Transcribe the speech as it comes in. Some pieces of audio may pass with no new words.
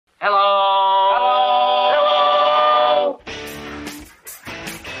Hello.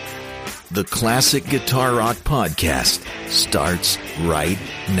 The Classic Guitar Rock Podcast starts right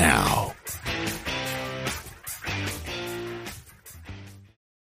now.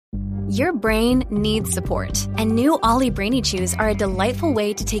 Your brain needs support, and new Ollie Brainy Chews are a delightful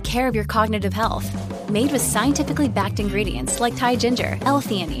way to take care of your cognitive health. Made with scientifically backed ingredients like Thai ginger,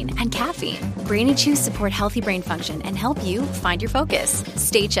 L-theanine, and caffeine, Brainy Chews support healthy brain function and help you find your focus,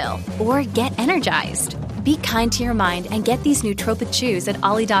 stay chill, or get energized. Be kind to your mind and get these nootropic chews at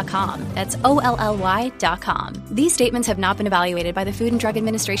ollie.com. That's OLLY.com. These statements have not been evaluated by the Food and Drug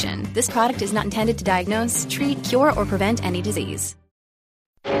Administration. This product is not intended to diagnose, treat, cure, or prevent any disease.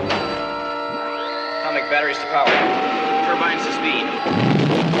 Atomic batteries to power. Turbines to speed.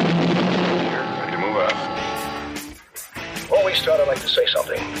 Ready to move out. Before we start, I'd like to say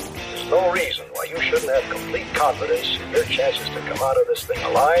something. There's no reason why you shouldn't have complete confidence in your chances to come out of this thing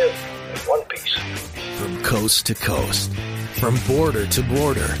alive in one piece. From coast to coast, from border to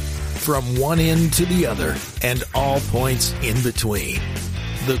border, from one end to the other, and all points in between.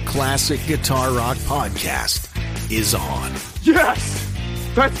 The Classic Guitar Rock Podcast is on. Yes!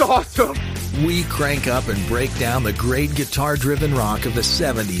 That's awesome! We crank up and break down the great guitar-driven rock of the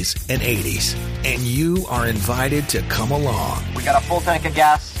 70s and 80s, and you are invited to come along. We got a full tank of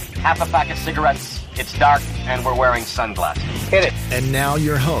gas, half a pack of cigarettes, it's dark, and we're wearing sunglasses. Hit it. And now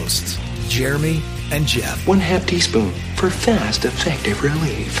your hosts, Jeremy and Jeff. 1/2 teaspoon for fast, effective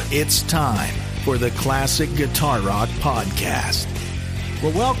relief. It's time for the Classic Guitar Rock Podcast.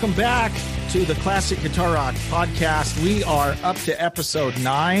 Well, welcome back to the Classic Guitar Rock Podcast. We are up to episode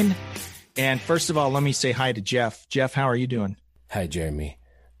 9. And first of all, let me say hi to Jeff. Jeff, how are you doing? Hi, Jeremy.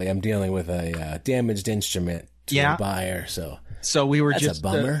 I'm dealing with a damaged instrument to a buyer, so we were that's just a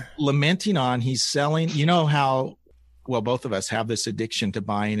bummer. Lamenting on he's selling. You know how, well, both of us have this addiction to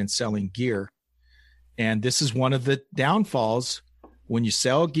buying and selling gear. And this is one of the downfalls when you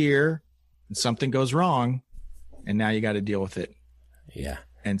sell gear and something goes wrong, and now you got to deal with it. Yeah.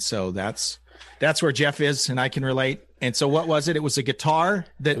 And so that's where Jeff is, and I can relate. And so what was it? It was a guitar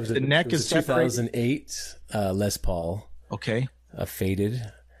that the neck is separated. 2008 Les Paul. Okay. Faded,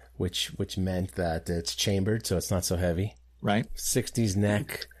 which meant that it's chambered, so it's not so heavy. Right. 60s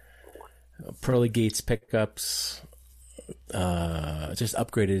neck, Pearly Gates pickups, just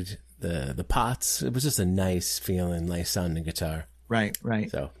upgraded the pots. It was just a nice feeling, nice sounding guitar. Right.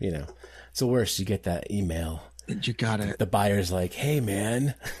 So, it's the worst. You get that email. You got it. The buyer's like, "Hey,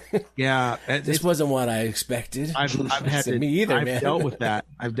 man, yeah, this wasn't what I expected." I've had to. Me either, I've man. dealt with that.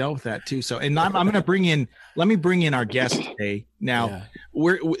 I've dealt with that too. So, and I'm going to bring in. Let me bring in our guest today. Now,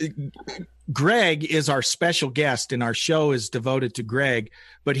 Greg is our special guest, and our show is devoted to Greg.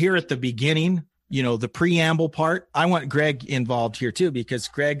 But here at the beginning, the preamble part, I want Greg involved here too, because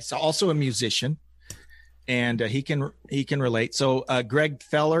Greg's also a musician, and he can relate. So, Greg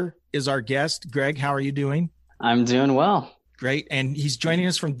Feller is our guest. Greg, how are you doing? I'm doing well. Great. And he's joining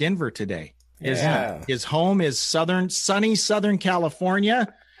us from Denver today. His home is sunny Southern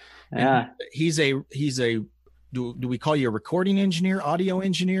California. Yeah. And do we call you a recording engineer, audio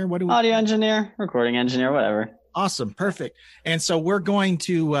engineer? Audio engineer, recording engineer, whatever. Awesome. Perfect. And so we're going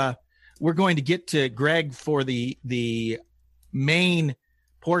to get to Greg for the main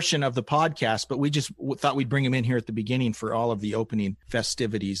portion of the podcast, but we just thought we'd bring him in here at the beginning for all of the opening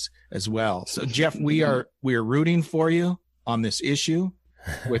festivities as well. So Jeff, we are rooting for you on this issue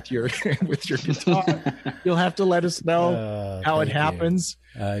with your guitar. You'll have to let us know how it happens.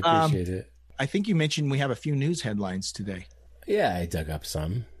 I appreciate it. I think you mentioned we have a few news headlines today. Yeah, I dug up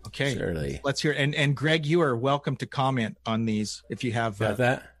some. Okay, surely. Let's hear. And Greg, you are welcome to comment on these if you have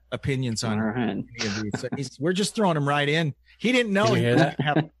opinions on any of these. So we're just throwing them right in. He didn't know he didn't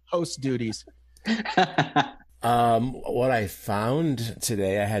have host duties. What I found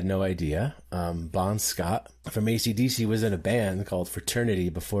today, I had no idea. Bon Scott from AC/DC was in a band called Fraternity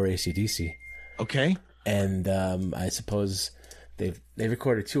before AC/DC. Okay. And I suppose they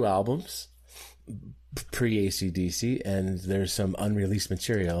recorded 2 albums pre-AC/DC, and there's some unreleased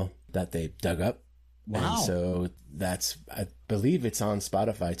material that they dug up. Wow. And so I believe it's on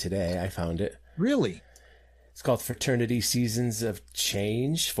Spotify today. I found it. Really? It's called Fraternity Seasons of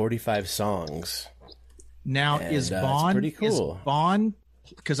Change, 45 songs. Now, and, is Bon pretty cool?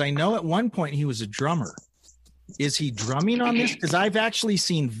 Because I know at one point he was a drummer. Is he drumming on this? Because I've actually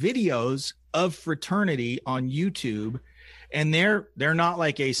seen videos of Fraternity on YouTube, and they're not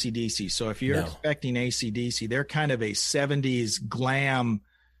like AC/DC. So if you're expecting AC/DC, they're kind of a 70s glam.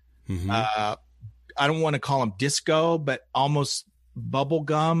 Mm-hmm. I don't want to call them disco, but almost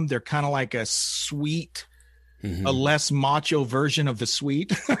bubblegum. They're kind of like a sweet a less macho version of the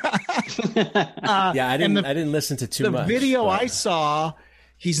Sweet. Yeah, I didn't listen to too much. The video I saw,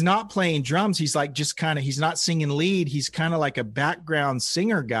 he's not playing drums. He's like just kind of, he's not singing lead. He's kind of like a background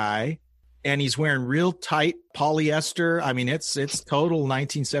singer guy, and he's wearing real tight polyester. I mean, it's total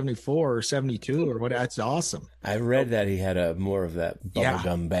 1974 or 72 or what. That's awesome. I read that he had a more of that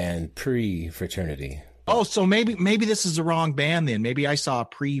bubblegum band pre-fraternity. Oh, so maybe this is the wrong band then. Maybe I saw a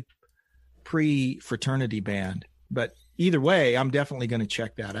pre-fraternity band. But either way, I'm definitely going to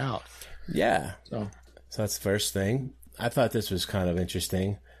check that out. Yeah. So that's the first thing. I thought this was kind of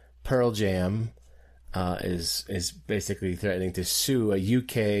interesting. Pearl Jam is basically threatening to sue a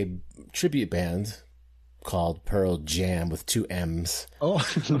UK tribute band called Pearl Jam with 2 M's. Oh,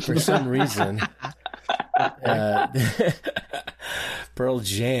 for some reason, Pearl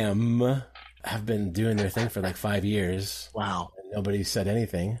Jam have been doing their thing for like 5 years. Wow. And nobody said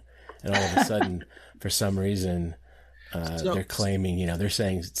anything. And all of a sudden, for some reason, they're claiming, they're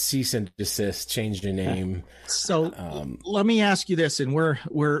saying cease and desist, change your name. So let me ask you this, and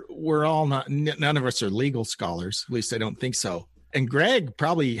we're all none of us are legal scholars. At least I don't think so. And Greg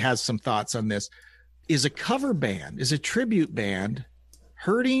probably has some thoughts on this. Is a cover band, is a tribute band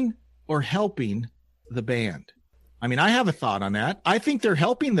hurting or helping the band? I mean, I have a thought on that. I think they're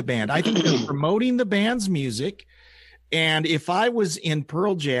helping the band. I think they're promoting the band's music. And if I was in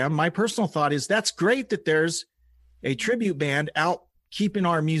Pearl Jam, my personal thought is that's great that there's a tribute band out keeping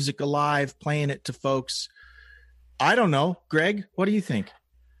our music alive, playing it to folks. I don't know. Greg, what do you think?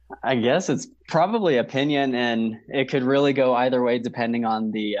 I guess it's probably opinion, and it could really go either way depending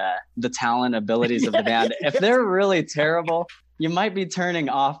on the talent abilities of the band. If they're really terrible, you might be turning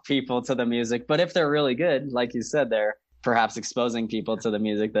off people to the music. But if they're really good, like you said, they're perhaps exposing people to the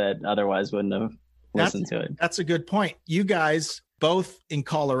music that otherwise wouldn't have listened to it. That's a good point. You guys both in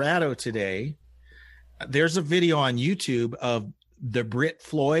Colorado today, there's a video on YouTube of the Brit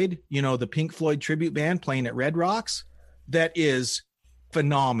Floyd, the Pink Floyd tribute band playing at Red Rocks. That is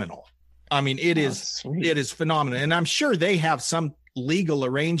phenomenal. I mean, it is phenomenal. And I'm sure they have some legal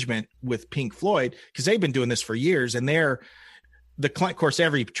arrangement with Pink Floyd because they've been doing this for years. And of course,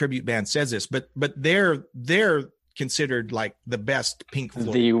 every tribute band says this, but they're considered like the best Pink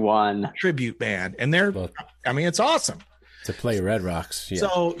Floyd the one tribute band. And it's awesome. To play Red Rocks. Yeah.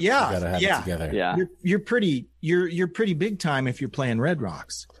 So you gotta have it together. Yeah. You're pretty big time if you're playing Red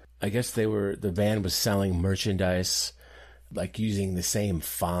Rocks. I guess the band was selling merchandise, like using the same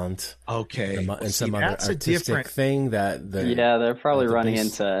font. Okay. And some other artistic thing they're probably running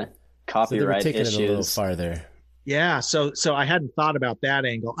into copyright taking issues. it a little farther. Yeah. So I hadn't thought about that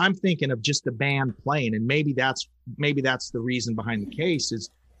angle. I'm thinking of just the band playing, and maybe that's the reason behind the case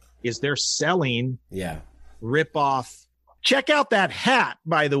is they're selling rip off. Check out that hat,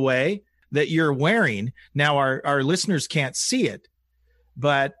 by the way, that you're wearing. Now, our listeners can't see it,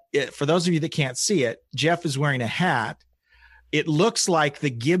 but for those of you that can't see it, Jeff is wearing a hat. It looks like the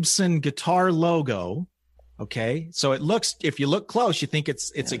Gibson guitar logo. Okay. So it looks, if you look close, you think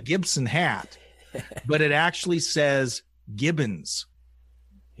it's a Gibson hat, but it actually says Gibbons.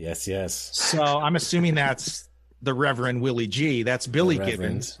 Yes. So I'm assuming that's the Reverend Willie G. That's Billy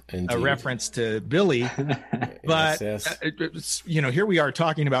Gibbons, a reference to Billy. But, yes. Here we are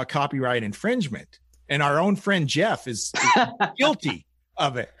talking about copyright infringement, and our own friend Jeff is guilty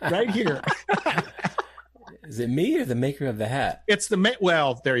of it right here. Is it me or the maker of the hat? It's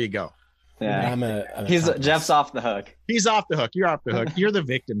well, there you go. Yeah. Jeff's off the hook. He's off the hook. You're off the hook. You're the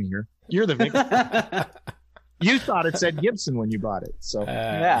victim here. You're the victim. You thought it said Gibson when you bought it. So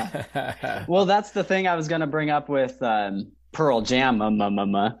yeah. Well, that's the thing I was going to bring up with Pearl Jam.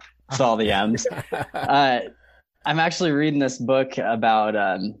 With all the M's. I'm actually reading this book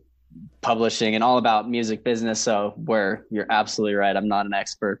about publishing and all about music business. So where you're absolutely right. I'm not an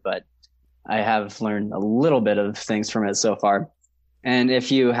expert, but I have learned a little bit of things from it so far. And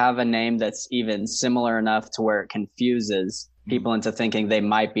if you have a name that's even similar enough to where it confuses people into thinking they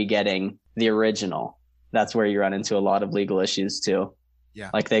might be getting the original, that's where you run into a lot of legal issues too. Yeah.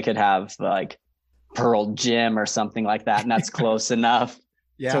 Like they could have like Pearl Jim or something like that. And that's close enough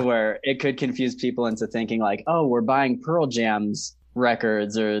to where it could confuse people into thinking like, oh, we're buying Pearl Jam's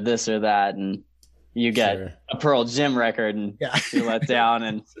records or this or that. And you get a Pearl Jim record and you're let down.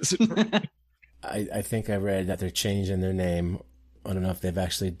 And I think I read that they're changing their name. I don't know if they've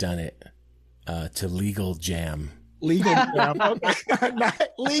actually done it to Legal Jam. Legal Jam. Okay.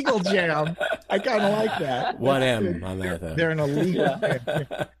 Legal Jam. I kind of like that. 1 M on that, though. They're in a legal jam.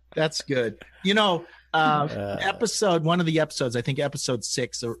 That's good. Episode, one of the episodes, I think episode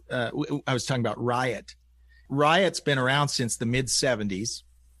 6, I was talking about Riot. Riot's been around since the mid 70s,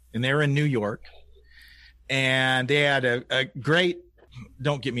 and they're in New York. and they had a great,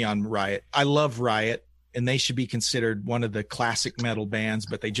 don't get me on Riot. I love Riot, and they should be considered one of the classic metal bands,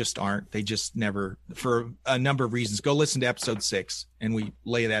 but they just aren't. They just never, for a number of reasons. Go listen to episode 6 and we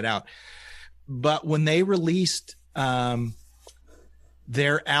lay that out. But when they released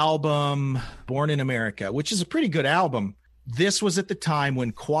their album Born in America, which is a pretty good album, this was at the time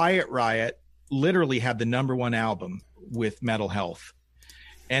when Quiet Riot literally had the #1 album with Metal Health.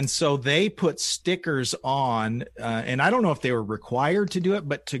 And so they put stickers on, and I don't know if they were required to do it,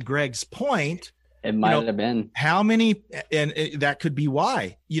 but to Greg's point, it might have been. How many, and that could be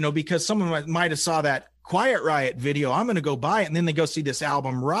why, because someone might have saw that Quiet Riot video, I'm going to go buy it, and then they go see this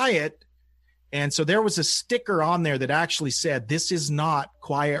album Riot. And so there was a sticker on there that actually said, this is not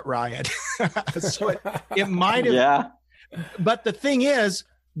Quiet Riot. So it might have. Yeah. But the thing is,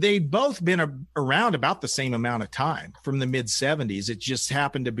 they'd both been around about the same amount of time, from the mid 70s. It just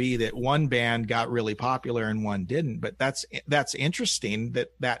happened to be that one band got really popular and one didn't. But that's interesting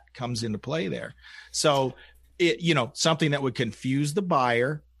that comes into play there. So something that would confuse the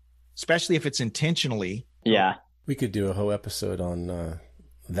buyer, especially if it's intentionally. Yeah. We could do a whole episode on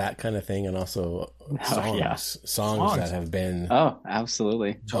that kind of thing, and also songs that have been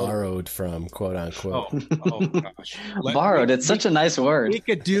absolutely borrowed from quote unquote. Oh gosh, borrowed. It's such a nice word. We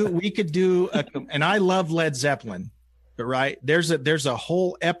could do and I love Led Zeppelin, but right there's a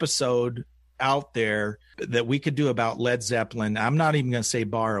whole episode out there that we could do about Led Zeppelin. I'm not even going to say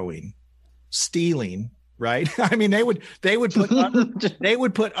borrowing, stealing. Right. I mean, they would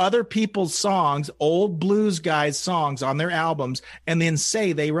put other people's songs, old blues guys' songs on their albums, and then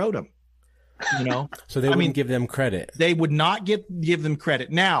say they wrote them, So they wouldn't give them credit. They would not give them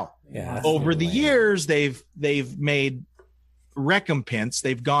credit. Now, over the years, they've made recompense.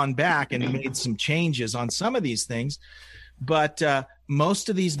 They've gone back and made some changes on some of these things. But most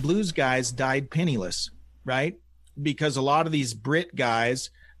of these blues guys died penniless, right? Because a lot of these Brit guys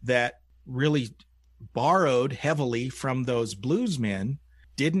that really borrowed heavily from those blues men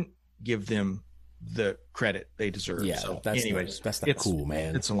didn't give them the credit they deserve. Yeah, so that's not cool,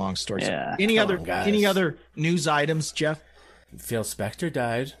 man. It's a long story. Yeah. So any other news items, Jeff? Phil Spector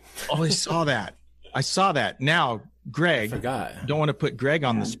died. Oh, I saw that. Now, Greg, don't want to put Greg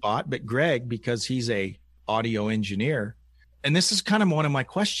on the spot, but Greg, because he's a audio engineer, and this is kind of one of my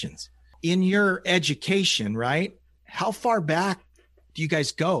questions. In your education, right? How far back do you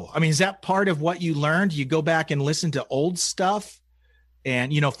guys go? I mean, is that part of what you learned? You go back and listen to old stuff,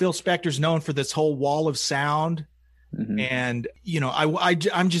 and Phil Spector's known for this whole wall of sound. Mm-hmm. And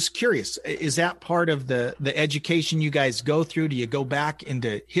I'm just curious, is that part of the education you guys go through? Do you go back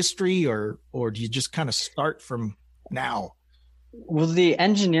into history, or do you just kind of start from now? Well, the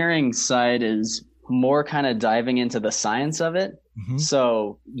engineering side is more kind of diving into the science of it. Mm-hmm.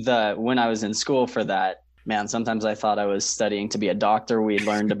 So when I was in school for that, man, sometimes I thought I was studying to be a doctor. We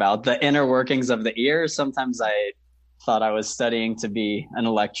learned about the inner workings of the ear. Sometimes I thought I was studying to be an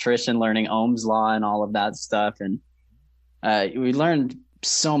electrician, learning Ohm's law and all of that stuff. And we learned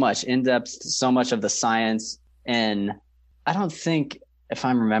so much in depth, so much of the science. And I don't think, if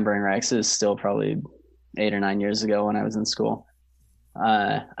I'm remembering right, because it was still probably 8 or 9 years ago when I was in school,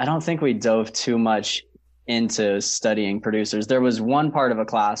 I don't think we dove too much into studying producers. There was one part of a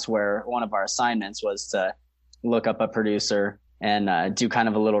class where one of our assignments was to look up a producer and do kind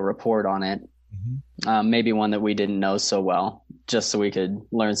of a little report on it. Mm-hmm. Maybe one that we didn't know so well, just so we could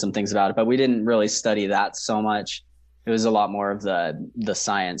learn some things about it. But we didn't really study that so much. It was a lot more of the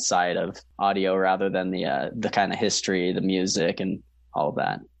science side of audio rather than the kind of history, the music, and all of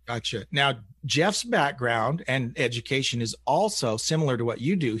that. Gotcha. Now, Jeff's background and education is also similar to what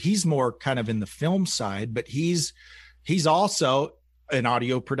you do. He's more kind of in the film side, but he's also an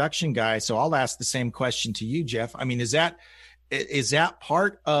audio production guy. So I'll ask the same question to you, Jeff. I mean, is that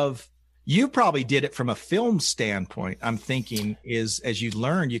part of, you probably did it from a film standpoint. I'm thinking is, as you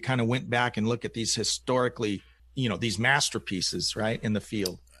learned, you kind of went back and look at these historically, these masterpieces, right, in the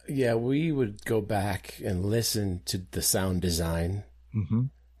field. Yeah, we would go back and listen to the sound design. Mm-hmm.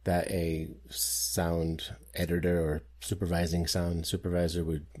 That a sound editor or supervising sound supervisor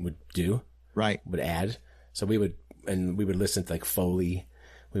would do, right? Would add. So we would listen to like Foley.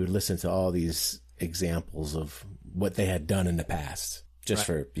 We would listen to all these examples of what they had done in the past, just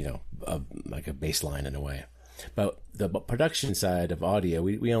for like a baseline in a way. But the production side of audio,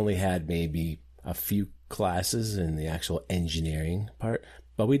 we only had maybe a few classes in the actual engineering part,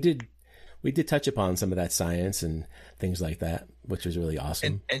 but we did touch upon some of that science and things like that, which was really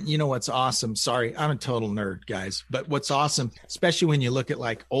awesome. And you know what's awesome? Sorry, I'm a total nerd, guys. But what's awesome, especially when you look at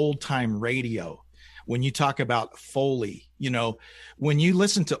like old time radio, when you talk about Foley, when you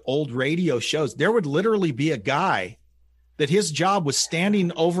listen to old radio shows, there would literally be a guy that his job was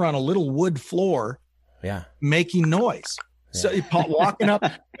standing over on a little wood floor, making noise. So walking up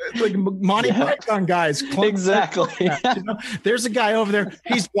like Monty Python guys. Exactly. There's a guy over there.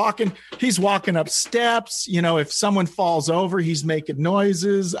 He's walking up steps. If someone falls over, he's making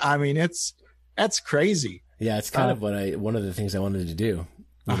noises. I mean, that's crazy. Yeah. It's kind of one of the things I wanted to do,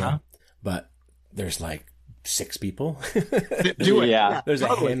 you know, but there's like 6 people do it. Yeah. There's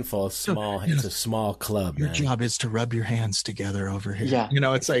a handful of it's a small club. Your job is to rub your hands together over here. Yeah.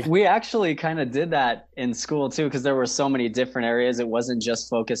 It's like we actually kind of did that in school too, because there were so many different areas. It wasn't just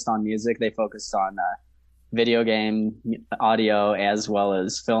focused on music. They focused on video game audio as well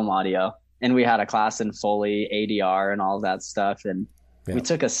as film audio. And we had a class in Foley, ADR, and all of that stuff. And we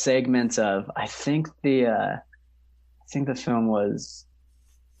took a segment of, I think the film was,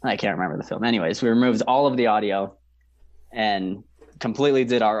 I can't remember the film. Anyways, we removed all of the audio and completely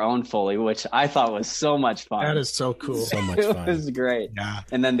did our own Foley, which I thought was so much fun. That is so cool. So much fun. It was great. Yeah.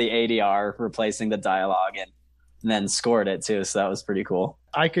 And then the ADR replacing the dialogue and then scored it too. So that was pretty cool.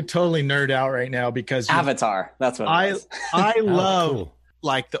 I could totally nerd out right now because Avatar. That's what it was. I love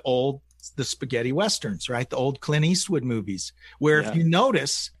like the spaghetti westerns, right? The old Clint Eastwood movies, where if you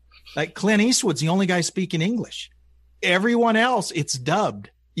notice, like Clint Eastwood's the only guy speaking English. Everyone else, it's dubbed.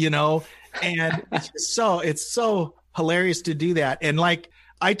 And it's so hilarious to do that. And like,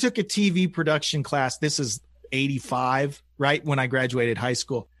 I took a TV production class. This is 85, right? When I graduated high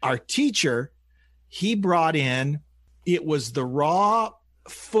school, our teacher, he brought in, it was the raw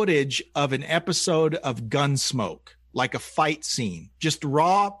footage of an episode of Gunsmoke, like a fight scene,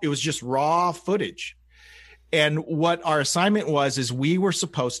 it was just raw footage. And what our assignment was, is we were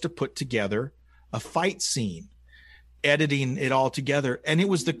supposed to put together a fight scene, editing it all together. And it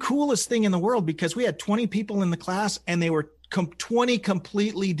was the coolest thing in the world because we had 20 people in the class and they were 20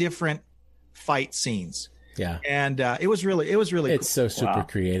 completely different fight scenes. Yeah. And it was really it's cool. so super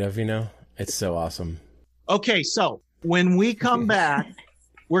creative, it's so awesome. Okay. So when we come back,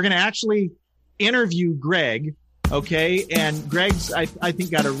 we're going to actually interview Greg. Okay. And Greg's, I think,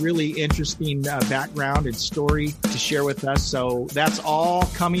 got a really interesting background and story to share with us. So that's all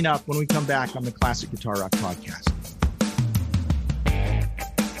coming up when we come back on the Classic Guitar Rock Podcast.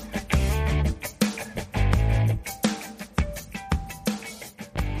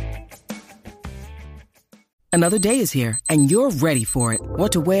 Another day is here, and you're ready for it.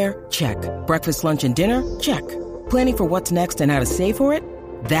 What to wear? Check. Breakfast, lunch, and dinner? Check. Planning for what's next and how to save for it?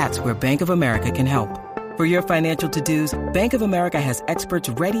 That's where Bank of America can help. For your financial to-dos, Bank of America has experts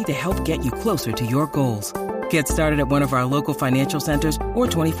ready to help get you closer to your goals. Get started at one of our local financial centers or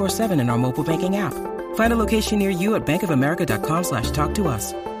 24/7 in our mobile banking app. Find a location near you at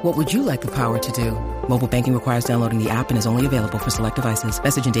bankofamerica.com/talktous. What would you like the power to do? Mobile banking requires downloading the app and is only available for select devices.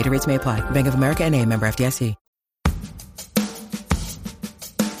 Message and data rates may apply. Bank of America NA, member FDIC.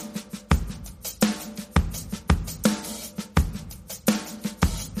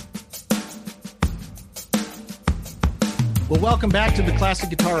 Well, welcome back to the Classic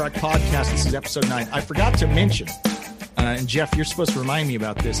Guitar Rock Podcast. This is episode 9. I forgot to mention, and Jeff, you're supposed to remind me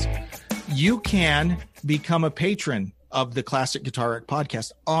about this. You can become a patron of the Classic Guitar Rock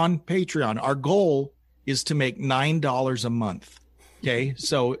Podcast on Patreon. Our goal is to make $9 a month. Okay.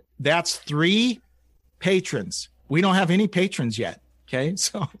 So that's 3 patrons. We don't have any patrons yet. Okay.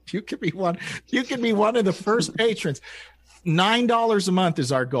 So you could be one of the first patrons. $9 a month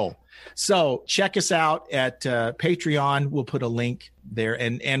is our goal. So check us out at Patreon. We'll put a link there.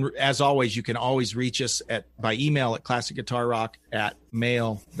 And as always, you can always reach us by email at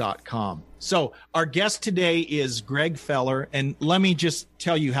classicguitarrock@mail.com. So our guest today is Greg Feller. And let me just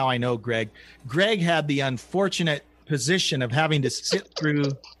tell you how I know Greg. Greg had the unfortunate position of having to sit through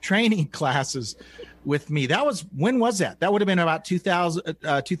training classes with me. When was that? That would have been about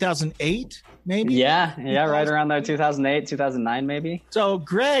 2008, maybe? Yeah, right around there, 2008, 2009, maybe. So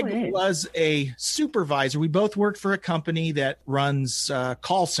Greg was a supervisor. We both worked for a company that runs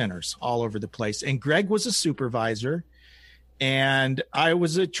call centers all over the place. And Greg was a supervisor and I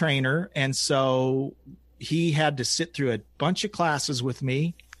was a trainer. And so he had to sit through a bunch of classes with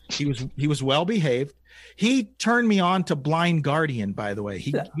me. He was well behaved. He turned me on to Blind Guardian, by the way.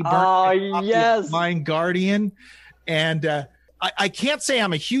 He yes, Blind Guardian, and I can't say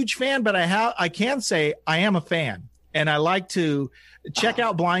I'm a huge fan, but I can say I am a fan, and I like to check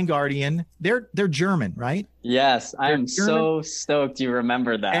out Blind Guardian. They're German, right? Yes, I am so stoked you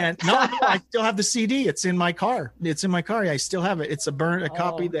remember that. And no, I still have the CD. It's in my car. I still have it. It's a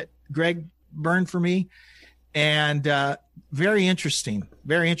copy that Greg burned for me. And very interesting.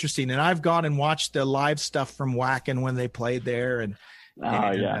 And I've gone and watched the live stuff from Wacken when they played there.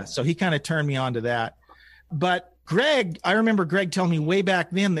 So he kind of turned me on to that. But Greg, I remember Greg telling me way back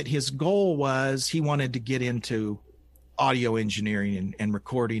then that his goal was he wanted to get into audio engineering and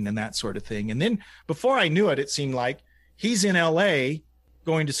recording and that sort of thing. And then before I knew it, it seemed like he's in LA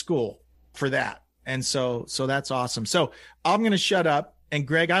going to school for that. And so that's awesome. So I'm going to shut up. And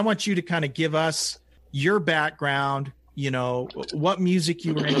Greg, I want you to kind of give us your background, what music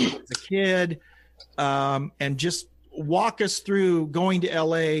you were into as a kid, and just walk us through going to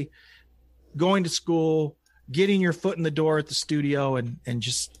LA, going to school, getting your foot in the door at the studio, and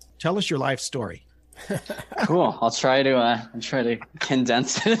just tell us your life story. Cool. I'll try to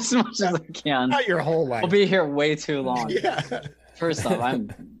condense it as much as I can. Not your whole life. We'll be here way too long. Yeah. First off, I'm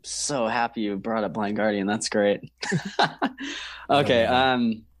so happy you brought up Blind Guardian. That's great.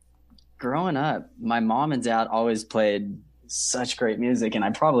 Okay. Growing up, my mom and dad always played such great music, and I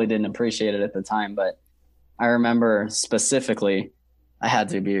probably didn't appreciate it at the time, but I remember specifically I had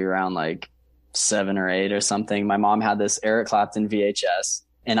to be around like 7 or 8 or something. My mom had this Eric Clapton VHS,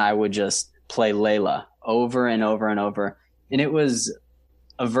 and I would just play Layla over and over and over. And it was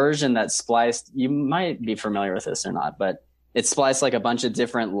a version that spliced, you might be familiar with this or not, but it spliced like a bunch of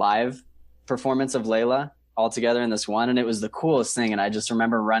different live performance of Layla all together in this one. And it was the coolest thing. And I just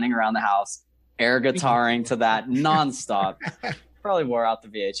remember running around the house, air guitaring to that nonstop. Probably wore out the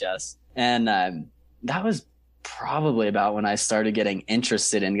VHS. And that was probably about when I started getting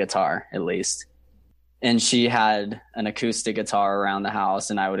interested in guitar, at least. And she had an acoustic guitar around the house,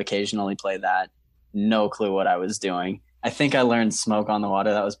 and I would occasionally play that. No clue what I was doing. I think I learned Smoke on the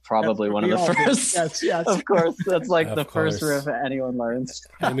Water. That was probably one of the first. Yes. Of course. That's like the first riff anyone learns.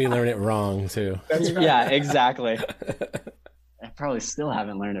 And we learn it wrong, too. That's right. Yeah, exactly. I probably still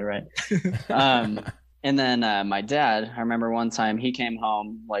haven't learned it right. And then my dad, I remember one time he came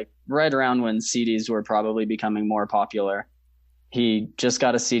home, like right around when CDs were probably becoming more popular. He just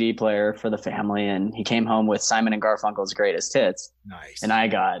got a CD player for the family, and he came home with Simon and Garfunkel's Greatest Hits. Nice. And I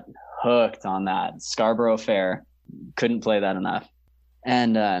got hooked on that. Scarborough Fair. Couldn't play that enough.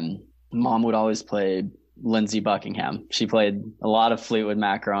 And mom would always play Lindsey Buckingham. She played a lot of Fleetwood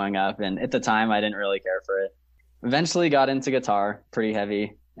Mac growing up, and at the time I didn't really care for it. Eventually got into guitar, pretty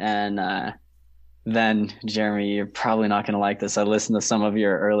heavy. And then, Jeremy, you're probably not going to like this. I listened to some of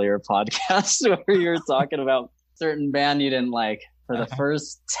your earlier podcasts where you were talking about certain band you didn't like. For the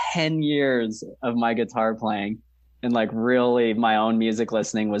first 10 years of my guitar playing and like really my own music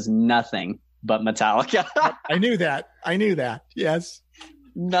listening was nothing but Metallica. I knew that. Yes.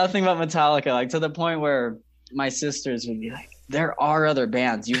 Nothing but Metallica. Like to the point where my sisters would be like, there are other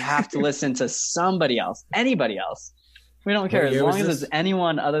bands. You have to listen to somebody else, anybody else. We don't care. As long as it's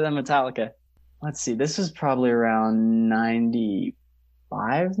anyone other than Metallica. Let's see. This was probably around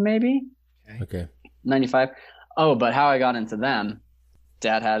 95, maybe? Okay. 95. Oh, but how I got into them.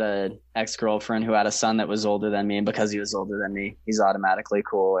 Dad had an ex-girlfriend who had a son that was older than me. And because he was older than me, he's automatically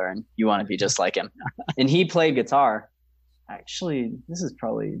cooler. And you want to be just like him. And he played guitar. Actually, this is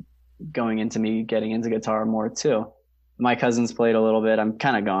probably going into me getting into guitar more too. My cousins played a little bit. I'm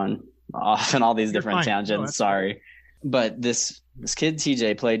kind of going off in all these different tangents. No, sorry. Fine. But this kid,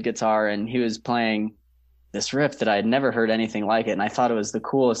 TJ, played guitar, and he was playing this riff that I had never heard anything like it. And I thought it was the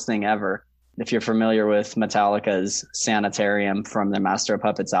coolest thing ever. If you're familiar with Metallica's Sanitarium from their Master of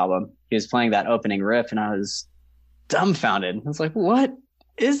Puppets album, he was playing that opening riff, and I was dumbfounded. I was like, what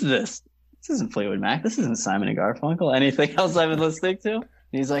is this? This isn't Fleetwood Mac. This isn't Simon and Garfunkel. Anything else I've been listening to? And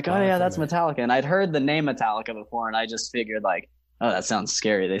he's like, oh, yeah, that's Metallica. And I'd heard the name Metallica before, and I just figured, like, oh, that sounds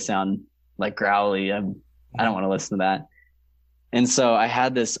scary. They sound like growly. I don't want to listen to that. And so I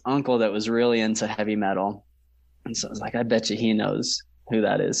had this uncle that was really into heavy metal. And so I was like, I bet you he knows who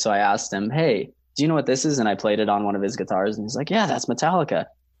that is. So I asked him, hey, do you know what this is? And I played it on one of his guitars, and he's like, yeah, that's Metallica.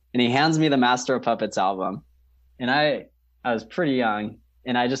 And he hands me the Master of Puppets album. And I was pretty young,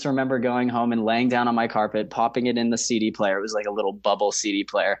 and I just remember going home and laying down on my carpet, popping it in the CD player. It was like a little bubble CD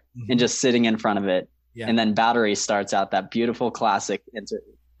player, and just sitting in front of it. Yeah. And then Battery starts out, that beautiful classic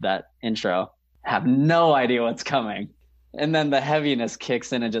that intro. Have no idea what's coming. And then the heaviness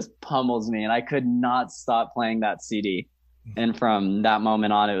kicks in and just pummels me, and I could not stop playing that CD. And from that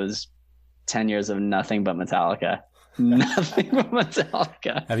moment on, it was 10 years of nothing but Metallica. Nothing but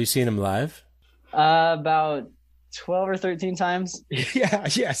Metallica. Have you seen him live? About 12 or 13 times.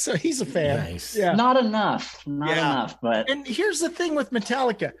 Yeah. So he's a fan. Nice. Yeah. Not enough. But and here's the thing with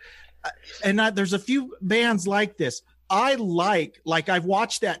Metallica, and there's a few bands like this. I like I've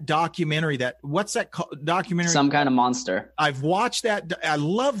watched that documentary. What's that documentary? Some Kind of Monster. I've watched that. I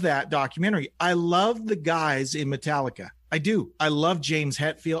love that documentary. I love the guys in Metallica. I do. I love James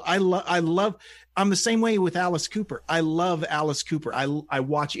Hetfield. I'm the same way with Alice Cooper. I love Alice Cooper. I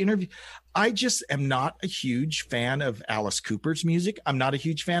watch interviews. I just am not a huge fan of Alice Cooper's music. I'm not a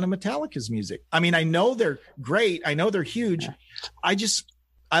huge fan of Metallica's music. I mean, I know they're great. I know they're huge.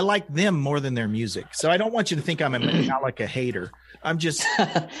 I like them more than their music. So I don't want you to think I'm a Metallica hater. I'm just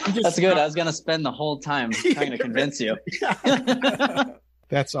That's good. I was going to spend the whole time trying to convince you.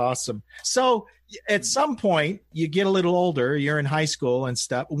 That's awesome. So at some point you get a little older, you're in high school and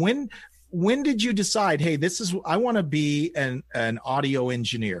stuff. When did you decide, hey, I want to be an audio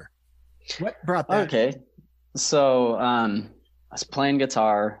engineer? What brought that? Okay. So I was playing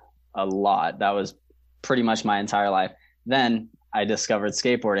guitar a lot. That was pretty much my entire life. Then I discovered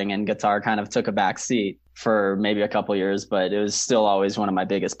skateboarding, and guitar kind of took a back seat for maybe a couple years, but it was still always one of my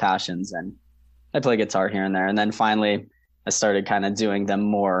biggest passions. And I play guitar here and there. And then finally I started kind of doing them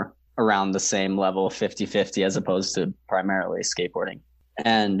more around the same level, 50-50, as opposed to primarily skateboarding.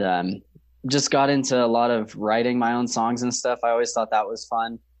 And just got into a lot of writing my own songs and stuff. I always thought that was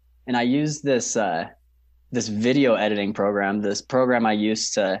fun. And I used this video editing program, this program I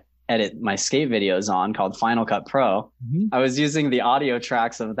used to edit my skate videos on, called Final Cut Pro. Mm-hmm. I was using the audio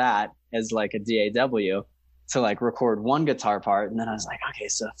tracks of that as like a DAW to like record one guitar part. And then I was like, okay,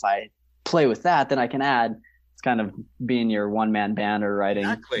 so if I play with that, then I can add, it's kind of being your one man band or writing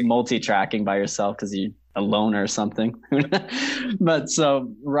multi-tracking by yourself because you're alone or something. But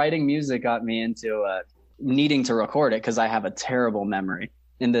so writing music got me into needing to record it because I have a terrible memory.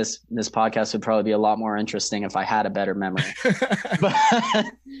 And this podcast would probably be a lot more interesting if I had a better memory.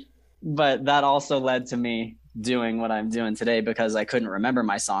 But that also led to me doing what I'm doing today because I couldn't remember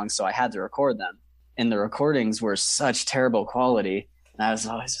my songs, so I had to record them. And the recordings were such terrible quality. And I was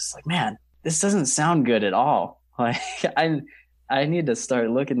always just like, man, this doesn't sound good at all. Like I need to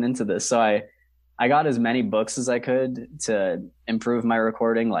start looking into this. So I got as many books as I could to improve my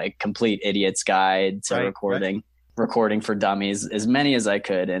recording, like Complete Idiot's Guide to Recording for Dummies, as many as I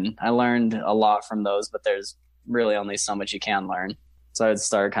could. And I learned a lot from those, but there's really only so much you can learn. So I would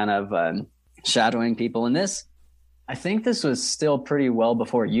start kind of shadowing people in this. I think this was still pretty well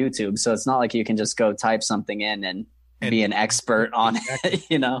before YouTube. So it's not like you can just go type something in and be an expert on it,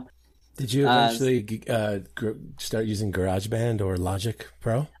 you know? Did you eventually start using GarageBand or Logic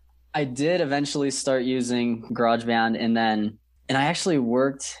Pro? I did eventually start using GarageBand, and I actually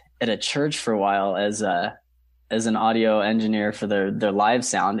worked at a church for a while as an audio engineer for their live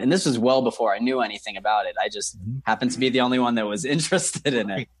sound. And this was well before I knew anything about it. I just happened to be the only one that was interested in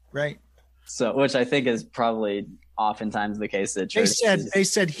it. Right. So, which I think is probably oftentimes the case at church. They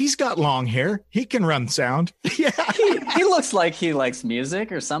said he's got long hair. He can run sound. Yeah. he looks like he likes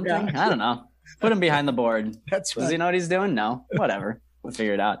music or something. Yeah. I don't know. Put him behind the board. That's right. Does he know what he's doing? No, whatever. We'll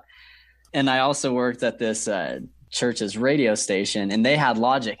figure it out. And I also worked at this church's radio station, and they had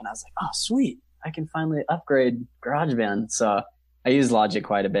Logic, and I was like, oh, sweet. I can finally upgrade GarageBand. So I used Logic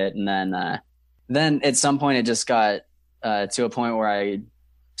quite a bit. And then at some point it just got to a point where I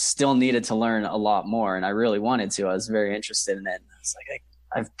still needed to learn a lot more. And I really wanted to. I was very interested in it. And I was like,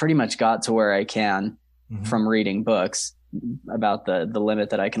 I've pretty much got to where I can from reading books about the limit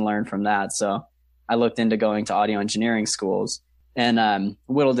that I can learn from that. So I looked into going to audio engineering schools and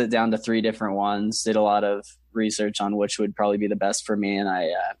whittled it down to 3 different ones, did a lot of research on which would probably be the best for me. And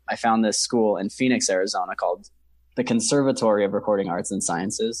I found this school in Phoenix, Arizona called the Conservatory of Recording Arts and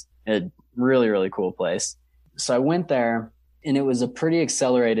Sciences. A really, really cool place. So I went there, and it was a pretty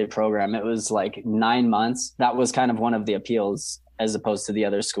accelerated program. It was like 9 months. That was kind of one of the appeals as opposed to the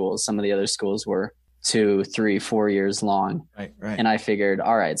other schools. Some of the other schools were 2, 3, 4 years long. Right. And I figured,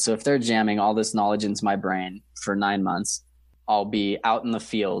 all right, so if they're jamming all this knowledge into my brain for 9 months, I'll be out in the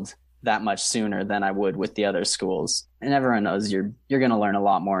field that much sooner than I would with the other schools. And everyone knows you're going to learn a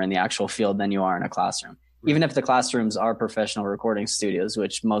lot more in the actual field than you are in a classroom. Right. Even if the classrooms are professional recording studios,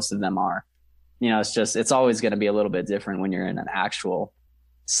 which most of them are, you know, it's always going to be a little bit different when you're in an actual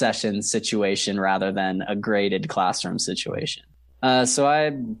session situation rather than a graded classroom situation. So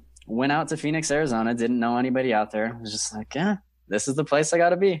I went out to Phoenix, Arizona, didn't know anybody out there. I was just like, yeah, this is the place I got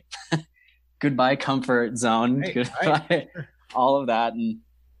to be. Goodbye comfort zone. Hey, goodbye right. All of that. And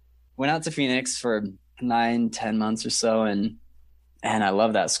went out to Phoenix for 9-10 months or so. And I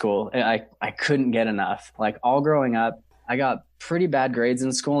love that school. I couldn't get enough. Like all growing up, I got pretty bad grades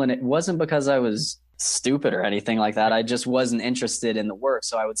in school, and it wasn't because I was stupid or anything like that. I just wasn't interested in the work.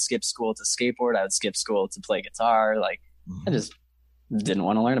 So I would skip school to skateboard. I would skip school to play guitar. Like I just didn't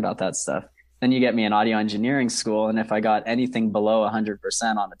want to learn about that stuff. then you get me in audio engineering school. And if I got anything below 100%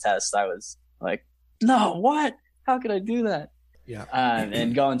 on the test, I was like, no, what? How could I do that? Yeah.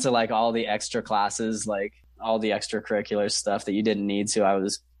 And going to like all the extra classes, like all the extracurricular stuff that you didn't need to. I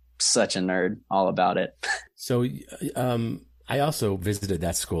was such a nerd, all about it. So I also visited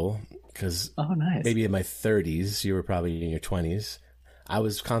that school because maybe in my 30s, you were probably in your 20s. I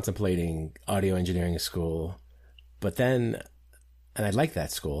was contemplating audio engineering school, but then, and I liked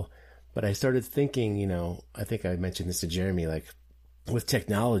that school, but I started thinking, you know, I think I mentioned this to Jeremy, like with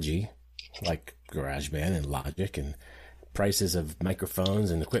technology, like GarageBand and Logic and prices of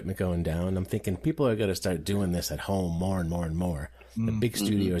microphones and equipment going down, I'm thinking people are going to start doing this at home more and more and more. The big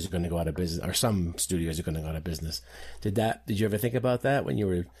studios are going to go out of business, or some studios are going to go out of business. Did you ever think about that when you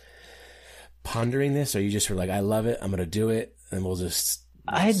were pondering this, or you just were like, I love it, I'm going to do it, and we'll just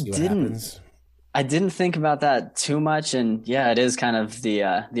see what happens? I didn't think about that too much, and yeah, it is kind of the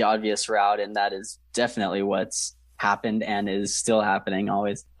obvious route, and that is definitely what's happened and is still happening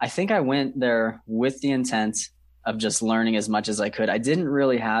always. I think I went there with the intent of just learning as much as I could. I didn't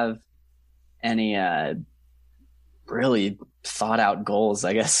really have any really thought out goals,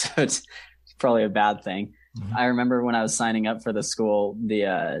 I guess. It's probably a bad thing. I remember when I was signing up for the school,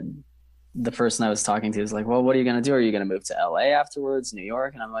 the person I was talking to was like, well, what are you going to do? Are you going to move to LA afterwards, New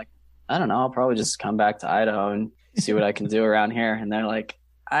York? And I'm like, I don't know. I'll probably just come back to Idaho and see what I can do around here. And they're like,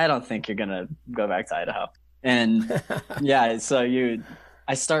 I don't think you're going to go back to Idaho. And yeah, so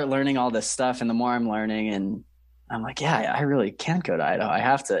I start learning all this stuff, and the more I'm learning, and I'm like, yeah, I really can't go to Idaho. I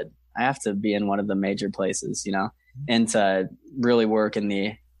have to be in one of the major places, you know, and to really work in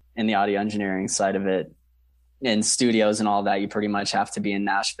the audio engineering side of it, in studios and all that, you pretty much have to be in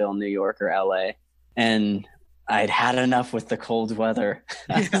Nashville, New York, or LA. And I'd had enough with the cold weather.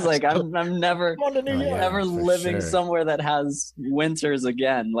 I was like, I'm never living somewhere that has winters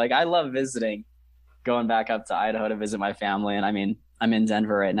again. Like, I love visiting, going back up to Idaho to visit my family. And I mean, I'm in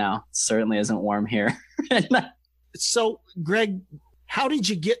Denver right now. It certainly isn't warm here. So, Greg, how did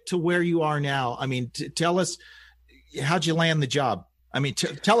you get to where you are now? I mean, tell us, how'd you land the job? I mean,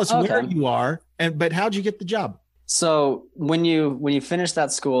 tell us where you are, but how'd you get the job? So when you finish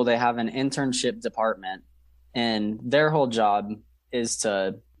that school, they have an internship department, and their whole job is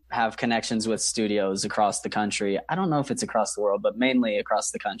to have connections with studios across the country. I don't know if it's across the world, but mainly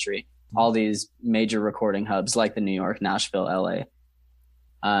across the country. All these major recording hubs like the New York, Nashville, LA.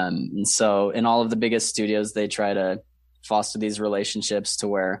 And so in all of the biggest studios, they try to foster these relationships to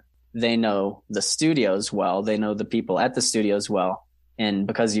where they know the studios well, they know the people at the studios well. And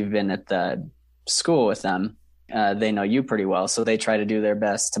because you've been at the school with them, they know you pretty well. So they try to do their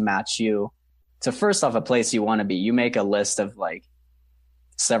best to match you to, first off, a place you want to be. You make a list of like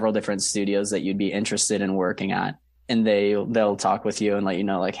several different studios that you'd be interested in working at, and they'll talk with you and let you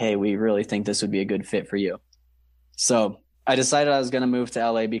know, like, hey, we really think this would be a good fit for you. So I decided I was going to move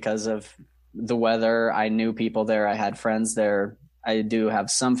to LA because of the weather. I knew people there. I had friends there. I do have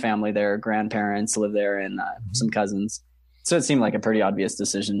some family there, grandparents live there, and some cousins. So it seemed like a pretty obvious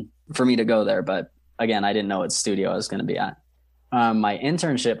decision for me to go there. But again, I didn't know what studio I was going to be at. My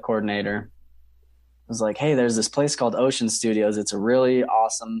internship coordinator was like, hey, there's this place called Ocean Studios. It's a really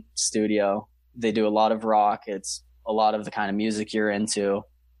awesome studio. They do a lot of rock. It's a lot of the kind of music you're into.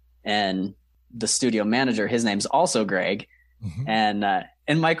 And the studio manager, his name's also Greg. And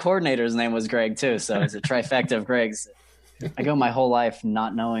my coordinator's name was Greg too. So it's a trifecta of Gregs. I go my whole life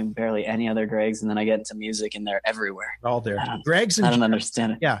not knowing barely any other Gregs, and then I get into music and they're everywhere. All there. Greg's and I don't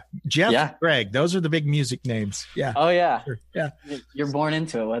understand it. Yeah. Jeff, Greg. Those are the big music names. Yeah. Oh yeah. Sure. Yeah. You're born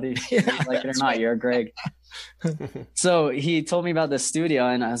into it, whether you like it or not, right. You're a Greg. So he told me about this studio,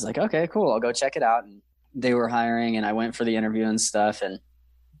 and I was like, okay, cool. I'll go check it out. And they were hiring, and I went for the interview and stuff, and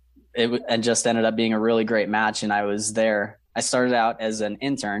it just ended up being a really great match. And I was there. I started out as an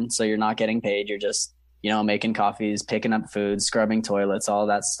intern, so you're not getting paid. You're just, making coffees, picking up food, scrubbing toilets, all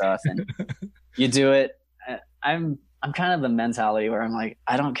that stuff. And you do it. I'm kind of the mentality where I'm like,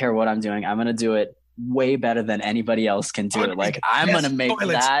 I don't care what I'm doing. I'm going to do it way better than anybody else can do it. Like, I'm going to make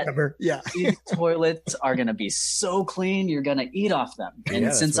that. Ever. Yeah. These toilets are going to be so clean. You're going to eat off them.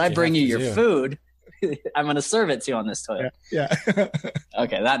 And since I bring you your food, I'm going to serve it to you on this toilet. Yeah.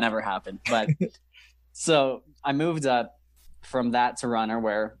 Okay. That never happened. But so I moved up from that to runner,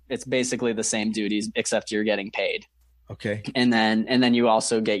 where it's basically the same duties, except you're getting paid. Okay. And then you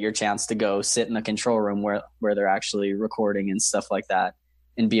also get your chance to go sit in the control room where they're actually recording and stuff like that,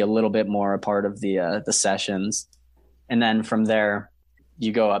 and be a little bit more a part of the sessions. And then from there,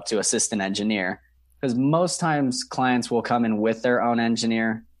 you go up to assistant engineer, because most times clients will come in with their own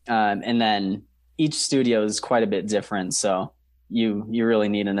engineer. And then each studio is quite a bit different. So you really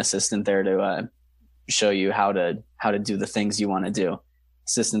need an assistant there to show you how to do the things you want to do.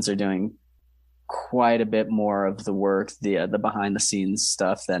 Assistants are doing quite a bit more of the work, the behind the scenes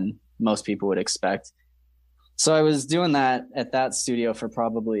stuff than most people would expect. So I was doing that at that studio for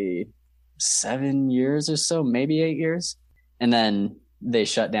probably 7 years or so, maybe 8 years. And then they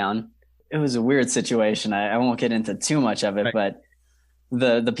shut down. It was a weird situation. I won't get into too much of it, right.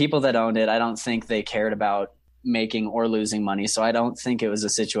 But the people that owned it, I don't think they cared about making or losing money. So I don't think it was a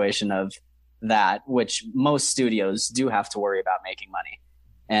situation of that, which most studios do have to worry about making money.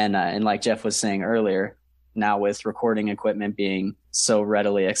 And like Jeff was saying earlier, now with recording equipment being so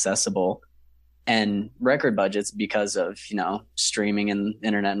readily accessible and record budgets because of, streaming and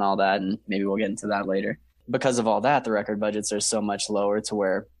internet and all that, and maybe we'll get into that later. Because of all that, the record budgets are so much lower to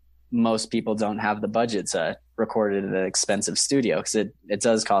where most people don't have the budget to record it at an expensive studio, because it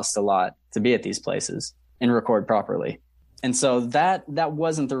does cost a lot to be at these places and record properly. And so that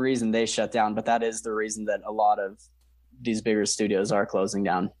wasn't the reason they shut down, but that is the reason that a lot of these bigger studios are closing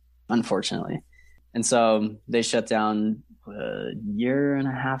down, unfortunately. And so they shut down a year and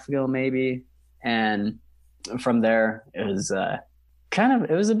a half ago, maybe. And from there, it was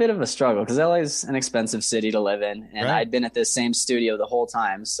it was a bit of a struggle, because LA is an expensive city to live in. And right. I'd been at this same studio the whole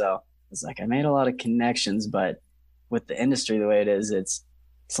time. So it's like I made a lot of connections, but with the industry the way it is, it's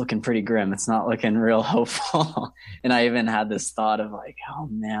looking pretty grim. It's not looking real hopeful. And I even had this thought of like, oh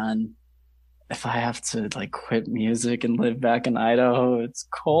man, if I have to like quit music and live back in Idaho, it's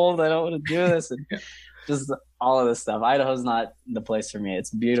cold. I don't want to do this. And just all of this stuff. Idaho's not the place for me. It's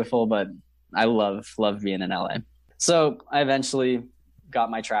beautiful, but I love being in LA. So I eventually got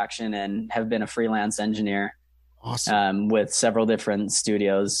my traction and have been a freelance engineer. Awesome. With several different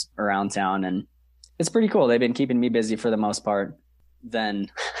studios around town. And it's pretty cool. They've been keeping me busy for the most part. Then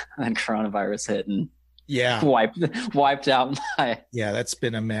coronavirus hit and wiped out my. Yeah, that's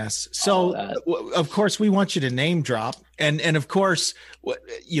been a mess. So of course we want you to name drop. And of course,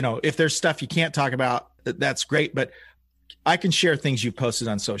 if there's stuff you can't talk about, that's great. But I can share things you posted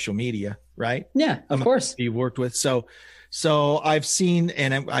on social media, right? Yeah, of course. You worked with. So I've seen,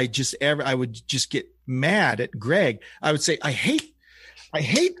 and I would just get mad at Greg. I would say, I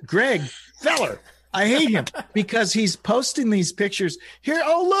hate Greg Feller. I hate him because he's posting these pictures here.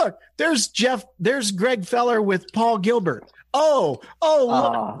 Oh, look, there's Greg Feller with Paul Gilbert. Look,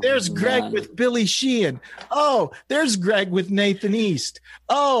 there's Greg with Billy Sheehan. Oh, there's Greg with Nathan East.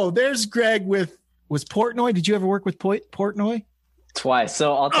 Oh, there's Greg was Portnoy. Did you ever work with Portnoy? Twice.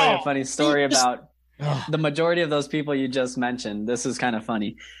 So I'll tell you a funny story about the majority of those people you just mentioned. This is kind of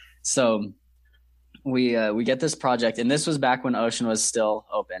funny. So we get this project, and this was back when Ocean was still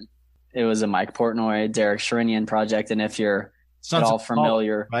open. It was a Mike Portnoy, Derek Sherinian project. And if you're at all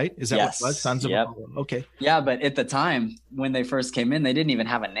familiar, right? Is that what it was? Sons of Apollo. Okay. Yeah. But at the time when they first came in, they didn't even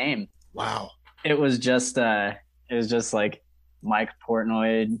have a name. Wow. It was just like Mike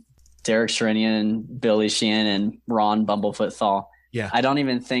Portnoy, Derek Sherinian, Billy Sheehan, and Ron Bumblefoot Thal. Yeah. I don't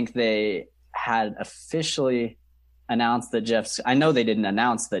even think they had officially announced that I know they didn't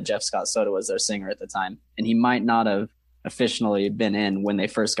announce that Jeff Scott Soto was their singer at the time. And he might not have officially been in when they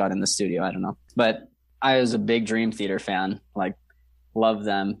first got in the studio. I don't know. But I was a big Dream Theater fan, like loved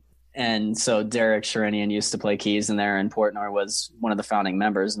them. And so Derek Sherinian used to play keys in there, and Portnoy was one of the founding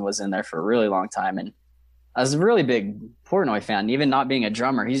members and was in there for a really long time. And I was a really big Portnoy fan. Even not being a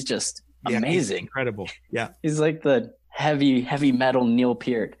drummer, he's just amazing. He's incredible. Yeah. He's like the heavy metal Neil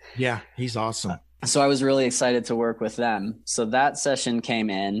Peart. Yeah, he's awesome. So I was really excited to work with them. So that session came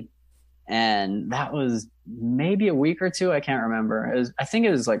in, and that was maybe a week or two. I can't remember. I think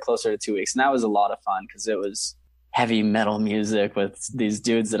it was like closer to 2 weeks. And that was a lot of fun because it was heavy metal music with these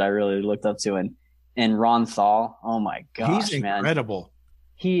dudes that I really looked up to. And Ron Thal, oh my gosh, he's incredible. Man.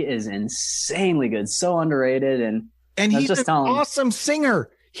 He is insanely good, so underrated. And he's just an awesome singer.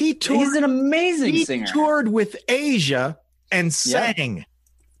 He's an amazing singer. He toured with Asia and sang.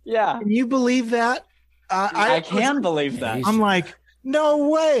 Yeah. Can you believe that? I can believe that. I'm like, no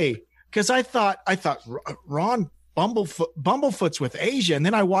way. Because I thought Ron Bumblefoot's with Asia, and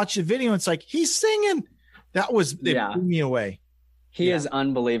then I watched the video, and it's like he's singing. It blew me away. He is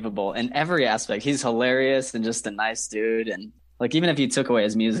unbelievable in every aspect. He's hilarious and just a nice dude. And like, even if you took away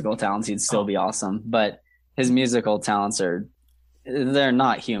his musical talents, he'd still be awesome. But his musical talents they're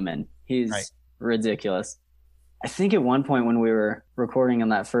not human. He's ridiculous. I think at one point when we were recording in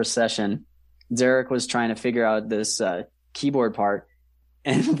that first session, Derek was trying to figure out this keyboard part.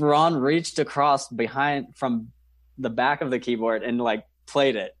 And Ron reached across from the back of the keyboard and like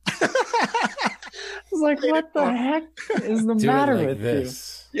played it. I was like, what the heck is the matter with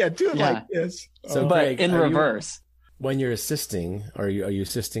this? You? Yeah, do it like this. So, but Greg, in reverse. when you're assisting, are you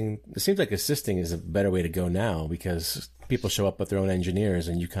assisting? It seems like assisting is a better way to go now because people show up with their own engineers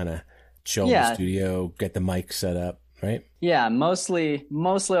and you kind of show them the studio, get the mic set up, right? Yeah, mostly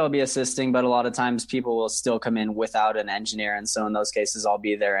I'll be assisting, but a lot of times people will still come in without an engineer. And so in those cases, I'll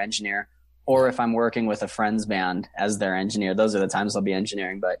be their engineer. Or if I'm working with a friend's band as their engineer, those are the times I'll be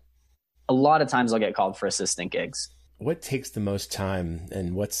engineering. But a lot of times I'll get called for assistant gigs. What takes the most time,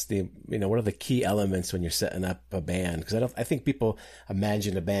 and what are the key elements when you're setting up a band? Because I think people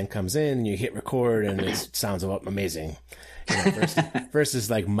imagine a band comes in and you hit record and it sounds amazing. Versus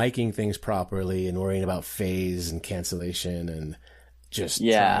like miking things properly and worrying about phase and cancellation and just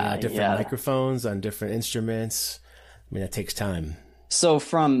trying out different microphones on different instruments. I mean, that takes time. So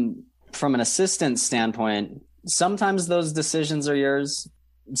from an assistant standpoint, sometimes those decisions are yours.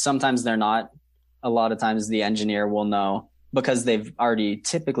 Sometimes they're not. A lot of times the engineer will know because they've already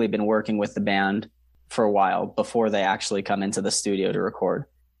typically been working with the band for a while before they actually come into the studio to record.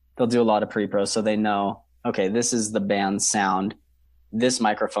 They'll do a lot of pre-pro so they know, okay, this is the band's sound. This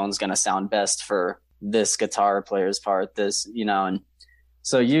microphone's going to sound best for this guitar player's part, and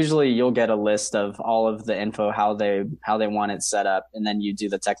so usually you'll get a list of all of the info, how they want it set up. And then you do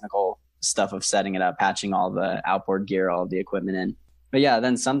the technical stuff of setting it up, patching all the outboard gear, all the equipment in. But yeah,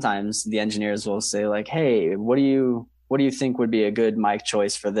 then sometimes the engineers will say like, hey, what do you think would be a good mic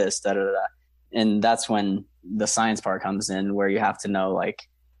choice for this? Da, da, da. And that's when the science part comes in, where you have to know like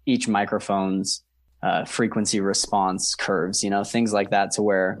each microphone's frequency response curves, things like that, to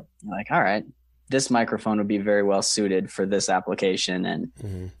where you're like, all right, this microphone would be very well suited for this application.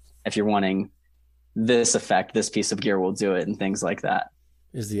 And if you're wanting this effect, this piece of gear will do it, and things like that.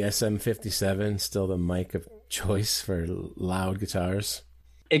 Is the SM57 still the mic of choice for loud guitars?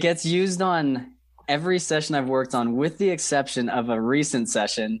 It gets used on every session I've worked on, with the exception of a recent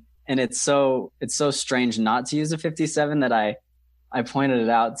session. And it's so strange not to use a 57 that I pointed it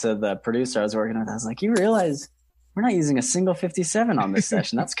out to the producer I was working with. I was like, you realize we're not using a single 57 on this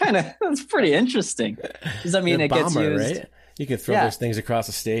session. That's pretty interesting. Because it gets used. Right? You can throw those things across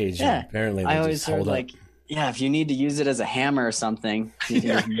the stage. Yeah. And apparently they just hold up. Yeah, if you need to use it as a hammer or something, you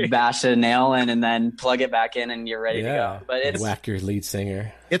can just bash a nail in and then plug it back in, and you're ready to go. But it's whack your lead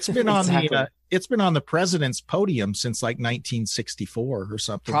singer. It's been on it's been on the president's podium since like 1964 or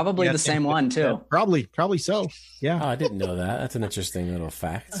something. Probably the same one too. Probably so. Yeah. Oh, I didn't know that. That's an interesting little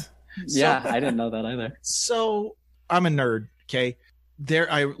fact. I didn't know that either. So I'm a nerd. Okay,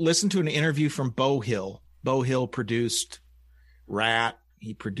 I listened to an interview from Beau Hill. Beau Hill produced Rat.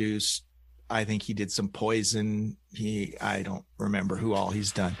 He produced, I think he did some Poison. I don't remember who all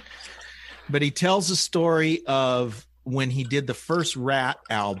he's done, but he tells a story of when he did the first Rat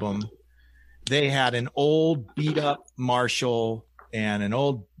album. They had an old beat up Marshall and an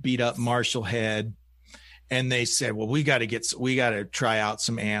old beat up Marshall head. And they said, well, we got to try out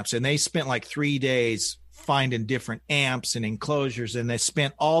some amps. And they spent like 3 days finding different amps and enclosures. And they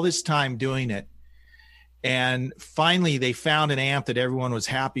spent all this time doing it. And finally they found an amp that everyone was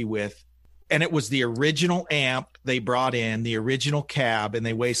happy with. And it was the original amp they brought in, the original cab, and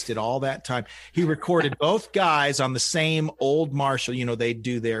they wasted all that time. He recorded both guys on the same old Marshall. They'd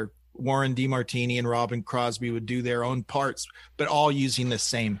do their, Warren DeMartini and Robin Crosby would do their own parts, but all using the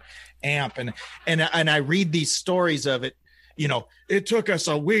same amp. And I read these stories of it, it took us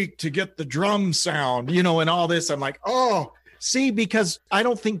a week to get the drum sound, and all this. I'm like, oh, see, because I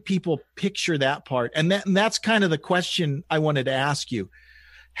don't think people picture that part. And that's kind of the question I wanted to ask you.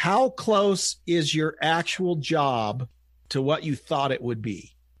 How close is your actual job to what you thought it would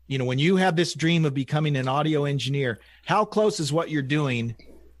be? When you have this dream of becoming an audio engineer, how close is what you're doing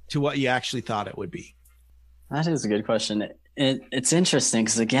to what you actually thought it would be? That is a good question. It's interesting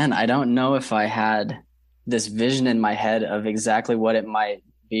because, again, I don't know if I had this vision in my head of exactly what it might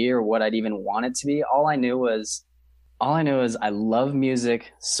be or what I'd even want it to be. All I knew is I love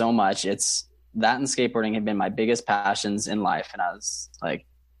music so much. It's that and skateboarding have been my biggest passions in life. And I was like,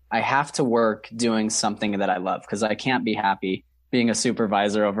 I have to work doing something that I love, because I can't be happy being a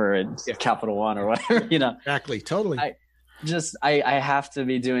supervisor over at Capital One or whatever, Exactly. Totally. I have to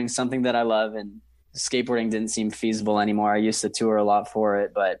be doing something that I love, and skateboarding didn't seem feasible anymore. I used to tour a lot for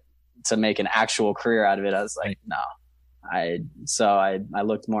it, but to make an actual career out of it, I was like, no. I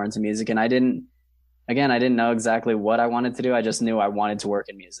looked more into music, and I didn't know exactly what I wanted to do. I just knew I wanted to work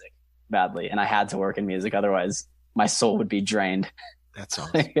in music badly, and I had to work in music. Otherwise my soul would be drained. That's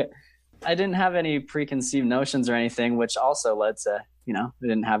awesome. I didn't have any preconceived notions or anything, which also led to, I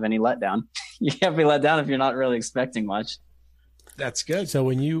didn't have any letdown. You can't be let down if you're not really expecting much. That's good. So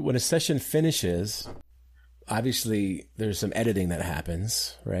when a session finishes, obviously there's some editing that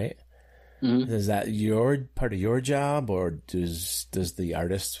happens, right? Mm-hmm. Is that your part of your job, or does the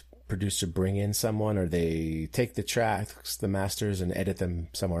artist producer bring in someone, or they take the tracks, the masters, and edit them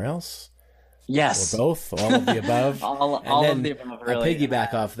somewhere else? Yes. Or both, all of the above. all of the above, really. A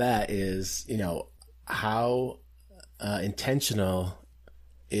piggyback off that is, how intentional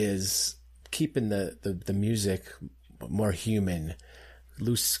is keeping the music more human,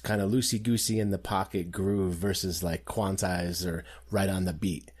 loose, kind of loosey-goosey in the pocket groove versus like quantized or right on the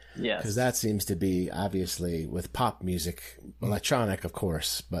beat. Yes. Because that seems to be, obviously, with pop music, electronic, of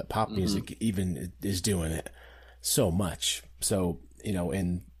course, but pop music even is doing it so much. So,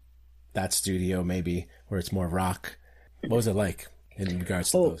 in that studio, maybe, where it's more rock, what was it like in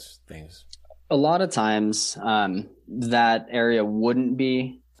regards to those things? A lot of times, that area wouldn't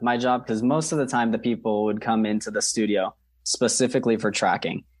be my job, because most of the time the people would come into the studio specifically for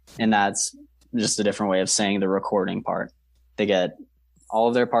tracking. And that's just a different way of saying the recording part. They get all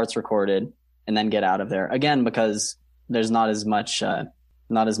of their parts recorded and then get out of there, again, because there's not as much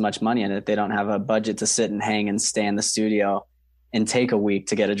money in it. They don't have a budget to sit and hang and stay in the studio and take a week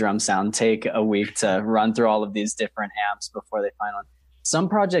to get a drum sound, take a week to run through all of these different amps before they find one. Some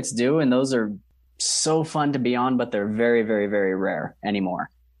projects do, and those are so fun to be on, but they're very, very, very rare anymore.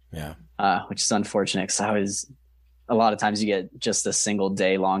 Yeah. Which is unfortunate, because a lot of times you get just a single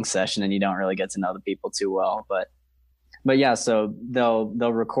day long session and you don't really get to know the people too well. But yeah, so they'll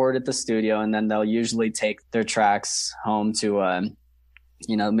record at the studio, and then they'll usually take their tracks home to,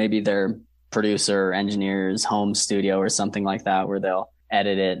 maybe their producer or engineer's home studio or something like that, where they'll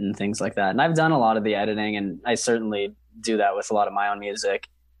edit it and things like that. And I've done a lot of the editing, and I certainly do that with a lot of my own music.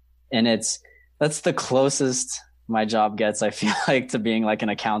 And that's the closest my job gets, I feel like, to being like an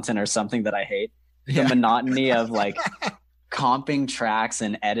accountant or something that I hate. The monotony of like comping tracks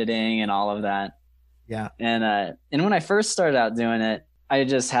and editing and all of that. Yeah. And when I first started out doing it, I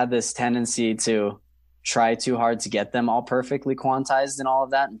just had this tendency to try too hard to get them all perfectly quantized and all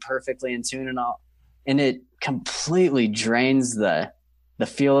of that, and perfectly in tune and all. And it completely drains the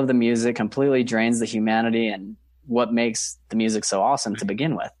feel of the music, completely drains the humanity and what makes the music so awesome to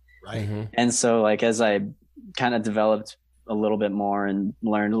begin with. Right. Mm-hmm. And so, like, as I kind of developed a little bit more and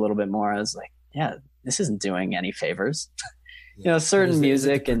learned a little bit more, I was like, yeah, this isn't doing any favors. Certain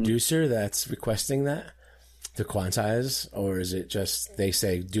music and producer that's requesting that to quantize, or is it just they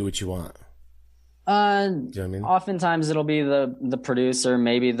say do what you want? Do you know what I mean? Oftentimes it'll be the producer,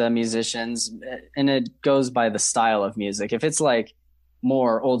 maybe the musicians, and it goes by the style of music. If it's like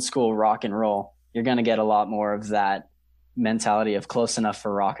more old school rock and roll, you're going to get a lot more of that mentality of close enough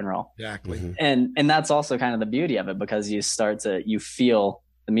for rock and roll. Exactly. Mm-hmm. And that's also kind of the beauty of it, because you feel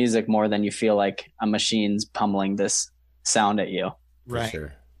the music more than you feel like a machine's pummeling this sound at you. Right.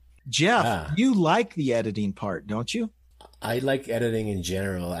 Sure. Jeff, you like the editing part, don't you? I like editing in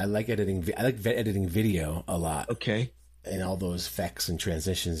general. I like editing video a lot. Okay. And all those effects and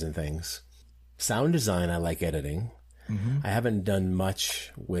transitions and things. Sound design, I like editing. Mm-hmm. I haven't done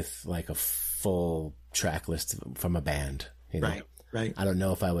much with like a full track list from a band. Right. Right. I don't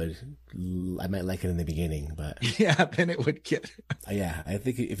know if I might like it in the beginning, but yeah, then it would get. Yeah, I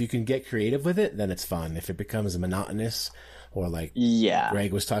think if you can get creative with it, then it's fun. If it becomes monotonous, or like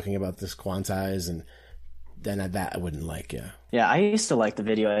Greg was talking about this quantize, and then that I wouldn't like. Yeah, I used to like the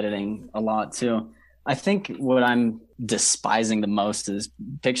video editing a lot too. I think what I'm despising the most is,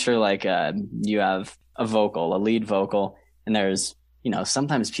 picture like you have a lead vocal, and there's,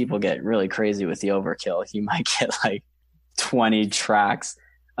 sometimes people get really crazy with the overkill. You might get like 20 tracks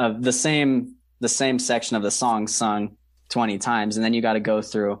of the same section of the song sung 20 times, and then you got to go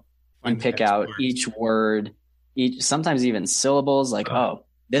through and pick out each word, sometimes even syllables, like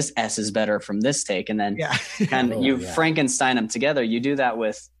this S is better from this take, and then Frankenstein them together. You do that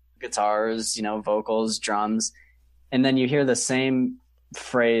with guitars, vocals, drums, and then you hear the same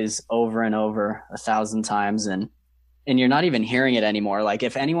phrase over and over 1,000 times, and you're not even hearing it anymore. Like,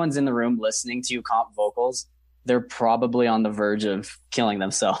 if anyone's in the room listening to you comp vocals, they're probably on the verge of killing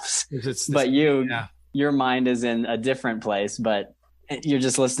themselves. But your mind is in a different place, but you're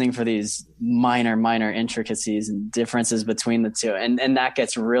just listening for these minor intricacies and differences between the two. And that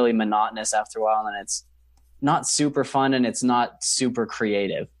gets really monotonous after a while, and it's not super fun, and it's not super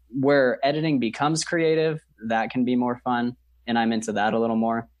creative. Where editing becomes creative, that can be more fun, and I'm into that a little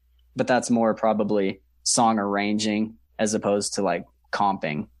more. But that's more probably song arranging as opposed to like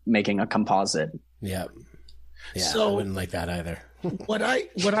comping, making a composite. Yeah. Yeah, so I wouldn't like that either. what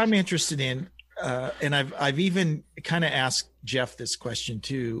I'm interested in, and I've even kind of asked Jeff this question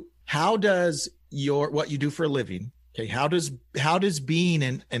too. How does what you do for a living? Okay, how does being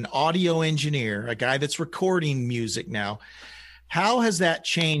an audio engineer, a guy that's recording music now, How has that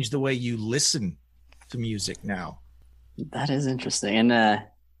changed the way you listen to music now? That is interesting. And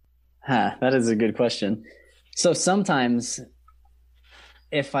that is a good question. So sometimes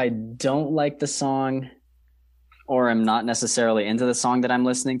if I don't like the song or I'm not necessarily into the song that I'm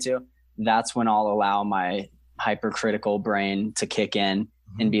listening to, that's when I'll allow my hypercritical brain to kick in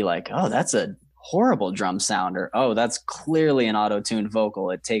and be like, oh, that's a horrible drum sound, or oh, that's clearly an auto-tuned vocal.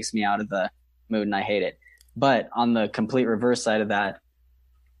 It takes me out of the mood and I hate it. But on the complete reverse side of that,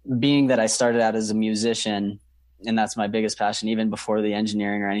 being that I started out as a musician, and that's my biggest passion, even before the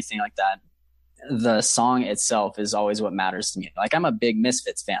engineering or anything like that, the song itself is always what matters to me. Like, I'm a big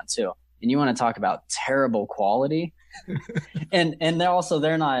Misfits fan too. And you want to talk about terrible quality. and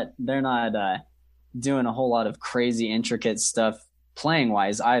they're not doing a whole lot of crazy intricate stuff playing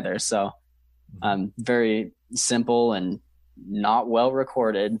wise either. So very simple and not well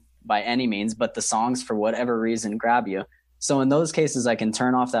recorded by any means, but the songs for whatever reason grab you. So in those cases, I can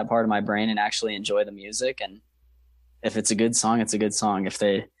turn off that part of my brain and actually enjoy the music. And if it's a good song, it's a good song. If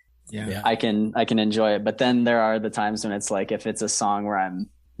they, I can enjoy it. But then there are the times when it's like, if it's a song where I'm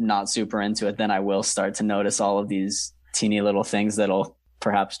not super into it, then I will start to notice all of these teeny little things that'll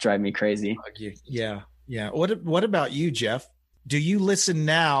perhaps drive me crazy. Yeah. What about you, Jeff? Do you listen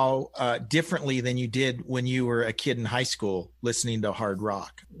now differently than you did when you were a kid in high school listening to hard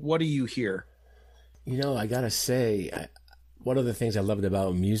rock? What do you hear? I gotta say, one of the things I loved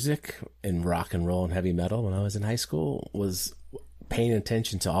about music and rock and roll and heavy metal when I was in high school was paying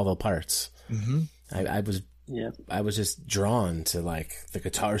attention to all the parts. Mm-hmm. I was just drawn to like the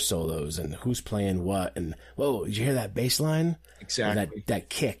guitar solos and who's playing what, and whoa, did you hear that bass line? Exactly. That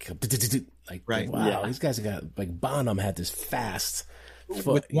kick. Like, right. Wow, these guys got, like, Bonham had this fast foot.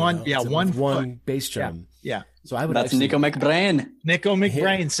 With one bass drum. Yeah. So I would. That's Nico McBrain. Nico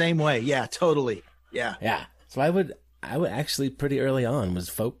McBrain, same way. Yeah, totally. Yeah. Yeah. So I would actually pretty early on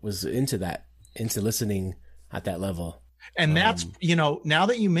was into listening at that level. And that's, now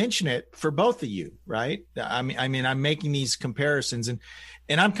that you mention it, for both of you, right? I mean, I'm making these comparisons and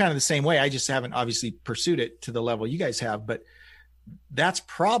I'm kind of the same way. I just haven't obviously pursued it to the level you guys have, but that's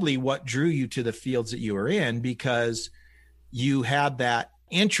probably what drew you to the fields that you were in, because you had that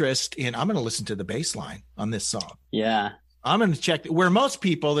interest in, I'm going to listen to the bass line on this song. Yeah. I'm going to check where most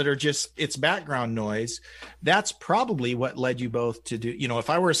people that are just, it's background noise. That's probably what led you both to do, if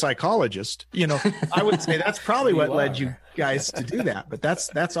I were a psychologist, I would say that's probably what led you guys to do that, but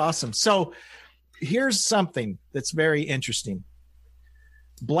that's awesome. So here's something that's very interesting.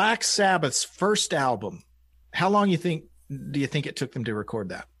 Black Sabbath's first album. How long do you think it took them to record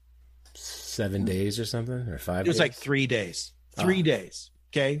that? 7 days or something, or 5 days? It was like 3 days. 3 days.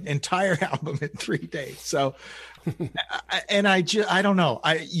 Okay. Entire album in 3 days. So, and I don't know.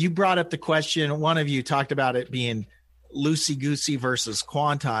 You brought up the question. One of you talked about it being loosey-goosey versus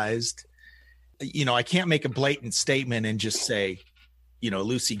quantized. I can't make a blatant statement and just say,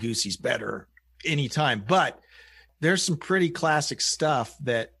 loosey-goosey's better anytime, but there's some pretty classic stuff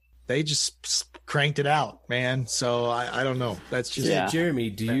that they just cranked it out, man. So I don't know. That's just Jeremy,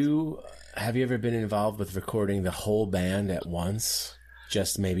 have you ever been involved with recording the whole band at once?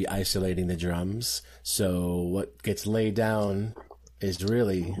 Just maybe isolating the drums. So what gets laid down is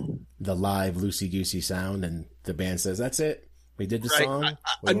really the live loosey-goosey sound, and the band says, that's it. We did the song.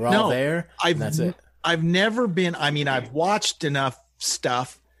 We were all there. That's it. I've never been, I've watched enough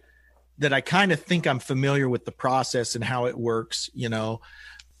stuff that I kind of think I'm familiar with the process and how it works,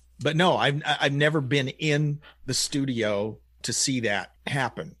 but no, I've never been in the studio to see that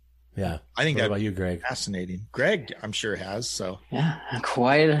happen. Yeah. I think what about you, Greg? Fascinating. Greg, I'm sure has. So yeah,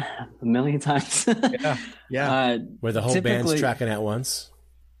 quite a million times. Yeah. Where the whole band's tracking at once.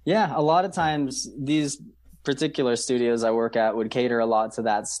 Yeah. A lot of times these particular studios I work at would cater a lot to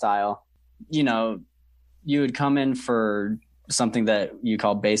that style. You would come in for something that you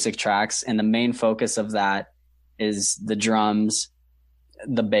call basic tracks, and the main focus of that is the drums,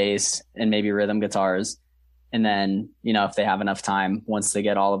 the bass, and maybe rhythm guitars. And then, if they have enough time, once they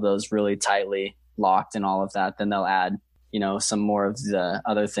get all of those really tightly locked and all of that, then they'll add, some more of the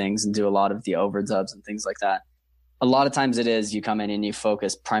other things and do a lot of the overdubs and things like that. A lot of times it is you come in and you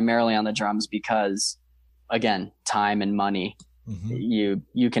focus primarily on the drums because, again, time and money. Mm-hmm.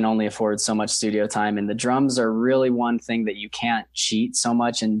 You can only afford so much studio time, and the drums are really one thing that you can't cheat so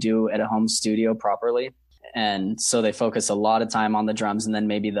much and do at a home studio properly. And so they focus a lot of time on the drums, and then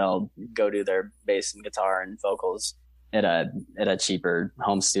maybe they'll go do their bass and guitar and vocals at a cheaper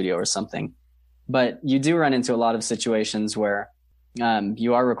home studio or something. But you do run into a lot of situations where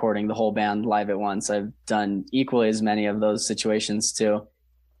you are recording the whole band live at once. I've done equally as many of those situations too.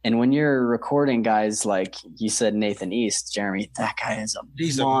 And when you're recording guys like you said, Nathan East, Jeremy, that guy is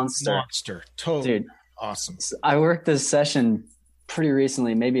He's monster. A monster. Totally. Dude, awesome. I worked this session pretty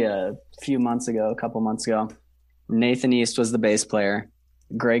recently, maybe a couple months ago. Nathan East was the bass player.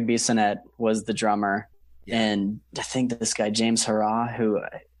 Greg Bissonette was the drummer. Yeah. And I think this guy, James Hurrah, who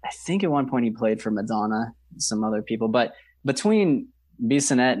I think at one point he played for Madonna, some other people. But between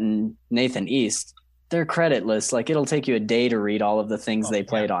Bissonette and Nathan East, they're creditless. Like, it'll take you a day to read all of the things they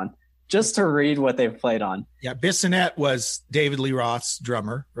played on, just to read what they've played on. Yeah, Bissonette was David Lee Roth's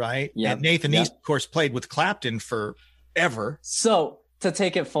drummer, right? Yeah. And Nathan East, of course, played with Clapton forever. So to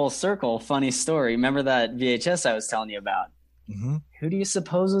take it full circle, funny story. Remember that VHS I was telling you about? Mm-hmm. Who do you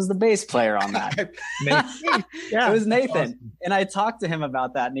suppose was the bass player on that? Nathan. Yeah, it was Nathan. Awesome. And I talked to him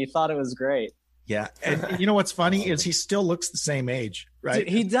about that, and he thought it was great. Yeah. And you know what's funny is he still looks the same age, right? Dude,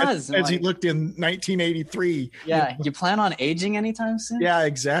 he does. As he looked in 1983. Yeah. You plan on aging anytime soon? Yeah,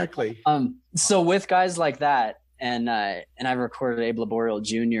 exactly. So with guys like that, and I recorded Abe Laboriel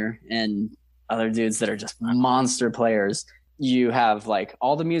Jr. and other dudes that are just monster players. You have like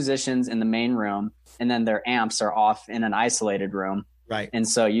all the musicians in the main room, and then their amps are off in an isolated room. Right. And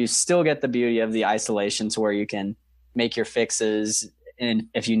so you still get the beauty of the isolation to where you can make your fixes and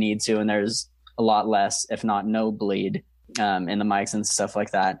if you need to, and there's a lot less, if not no bleed in the mics and stuff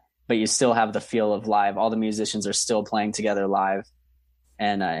like that. But you still have the feel of live. All the musicians are still playing together live.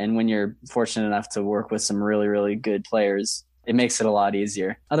 And when you're fortunate enough to work with some really, really good players, it makes it a lot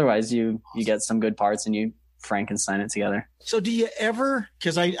easier. Otherwise, you get some good parts and you Frankenstein it together. So do you ever,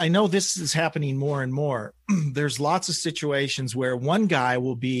 because I know this is happening more and more, there's lots of situations where one guy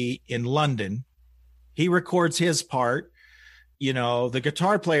will be in London, he records his part, you know, the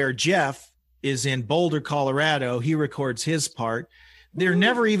guitar player Jeff is in Boulder, Colorado, he records his part. They're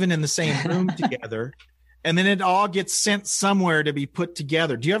never even in the same room together, and then it all gets sent somewhere to be put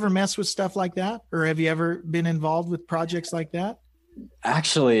together. Do you ever mess with stuff like that, or have you ever been involved with projects like that?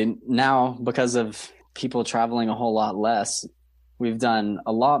 Actually, now, because of people traveling a whole lot less, we've done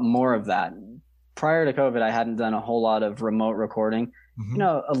a lot more of that. Prior to COVID, I hadn't done a whole lot of remote recording. You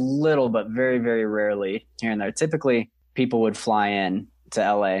know, a little, but very, very rarely here and there. Typically, people would fly in to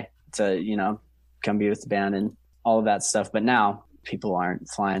LA to, you know, come be with the band and all of that stuff. But now people aren't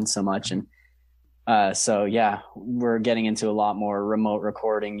flying so much. And so, yeah, we're getting into a lot more remote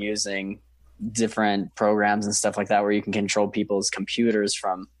recording using different programs and stuff like that, where you can control people's computers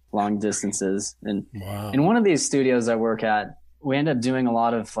from long distances. And in one of these studios I work at, we end up doing a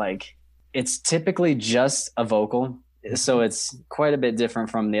lot of like, it's typically just a vocal. So it's quite a bit different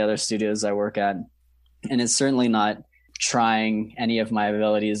from the other studios I work at. And it's certainly not trying any of my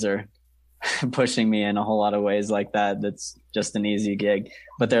abilities or pushing me in a whole lot of ways like that. That's just an easy gig.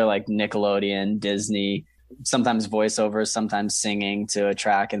 But they're like Nickelodeon, Disney, sometimes voiceovers, sometimes singing to a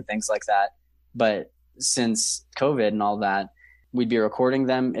track and things like that. But since COVID and all that, we'd be recording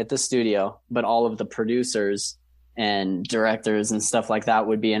them at the studio, but all of the producers and directors and stuff like that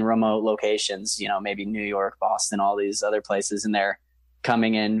would be in remote locations, you know, maybe New York, Boston, all these other places. And they're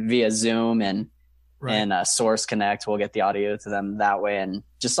coming in via Zoom and Source Connect. We'll get the audio to them that way. And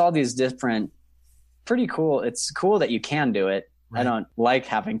just all these different, pretty cool. It's cool that you can do it. Right. I don't like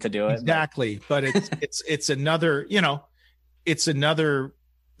having to do it. Exactly. But it's another, you know, it's another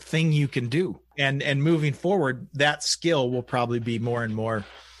thing you can do. And moving forward, that skill will probably be more and more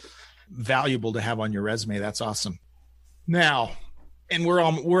valuable to have on your resume. That's awesome. Now, and we're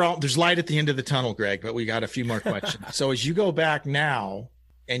all there's light at the end of the tunnel, Greg, but we got a few more questions. So as you go back now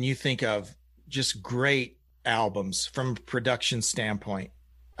and you think of just great albums from a production standpoint,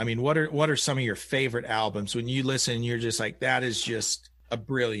 I mean, what are some of your favorite albums when you listen and you're just like, that is just a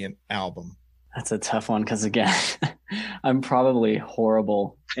brilliant album? That's a tough one because, again, I'm probably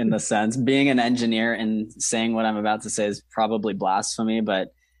horrible in the sense. Being an engineer and saying what I'm about to say is probably blasphemy,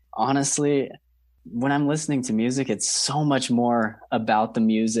 but honestly, when I'm listening to music, it's so much more about the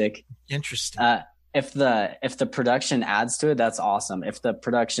music. Interesting. If the production adds to it, that's awesome. If the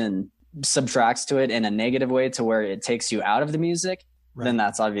production subtracts to it in a negative way to where it takes you out of the music, then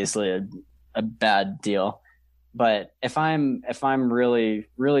that's obviously a bad deal. But if I'm really,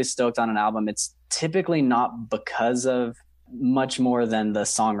 really stoked on an album, it's typically not because of much more than the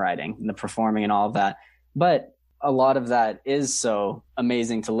songwriting and the performing and all of that. But a lot of that is so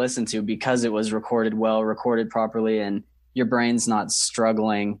amazing to listen to because it was recorded well, recorded properly, and your brain's not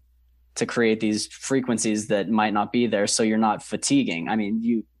struggling to create these frequencies that might not be there. So you're not fatiguing. I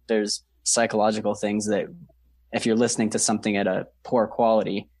mean, there's psychological things that if you're listening to something at a poor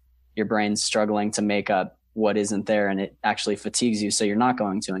quality, your brain's struggling to make up what isn't there, and it actually fatigues you. So you're not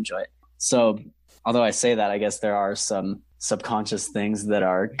going to enjoy it. So although I say that, I guess there are some subconscious things that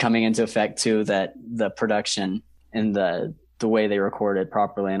are coming into effect too, that the production and the way they record it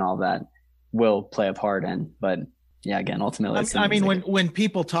properly and all that will play a part in. But yeah, again, ultimately, I mean, when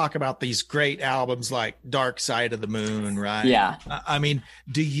people talk about these great albums like Dark Side of the Moon, right? Yeah. I mean,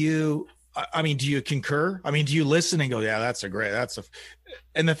 do you concur? I mean, do you listen and go, yeah,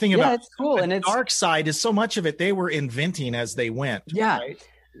 and the thing about it's cool. And it's Dark Side is so much of it they were inventing as they went. Yeah. Right?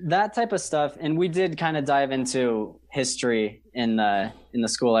 That type of stuff. And we did kind of dive into history in the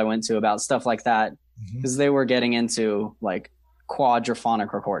school I went to about stuff like that, because they were getting into like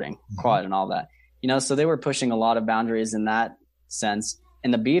quadraphonic recording, quad and all that. You know, so they were pushing a lot of boundaries in that sense.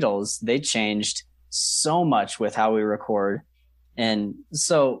 And the Beatles, they changed so much with how we record. And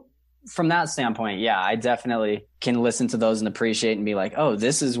so from that standpoint, yeah, I definitely can listen to those and appreciate and be like, oh,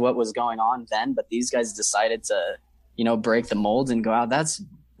 this is what was going on then, but these guys decided to, you know, break the mold and go out. That's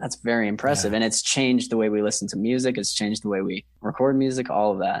very impressive. Yeah. And it's changed the way we listen to music. It's changed the way we record music,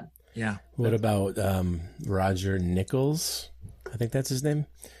 all of that. Yeah. What about Roger Nichols? I think that's his name.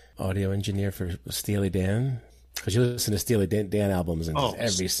 Audio engineer for Steely Dan. Because you listen to Steely Dan albums and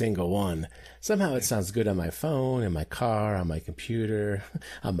every single one. Somehow it sounds good on my phone, in my car, on my computer,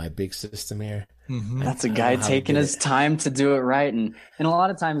 on my big system here. That's a guy taking his time to do it right. And a lot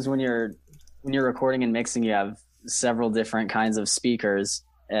of times when you're recording and mixing, you have several different kinds of speakers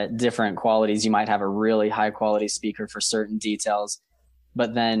at different qualities. You might have a really high quality speaker for certain details,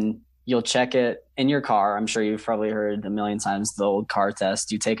 but then you'll check it in your car. I'm sure you've probably heard a million times the old car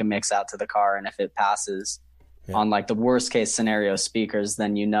test. You take a mix out to the car, and if it passes on like the worst case scenario speakers,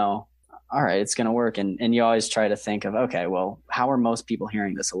 then you know, all right, it's going to work. And you always try to think of, okay, well, how are most people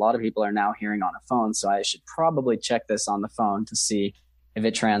hearing this? A lot of people are now hearing on a phone, so I should probably check this on the phone to see if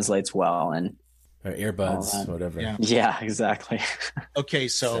it translates well. And or earbuds, whatever. Yeah, exactly. Okay,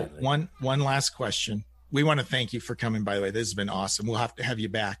 so one last question. We want to thank you for coming, by the way. This has been awesome. We'll have to have you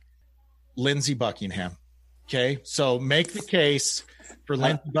back. Lindsey Buckingham. Okay, so make the case for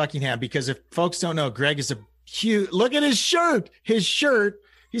Lindsey Buckingham, because if folks don't know, Greg is a huge, look at his shirt.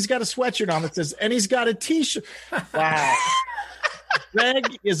 He's got a sweatshirt on that says, and he's got a t-shirt. Wow.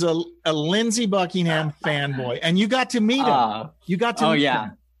 Greg is a Lindsey Buckingham fanboy, and you got to meet him.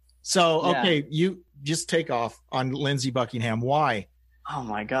 Him. So, okay, you just take off on Lindsey Buckingham. Why? Oh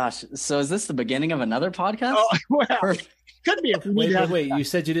my gosh. So is this the beginning of another podcast? Oh, well, could be. If we wait. You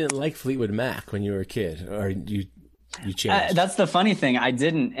said you didn't like Fleetwood Mac when you were a kid, or you changed? That's the funny thing. I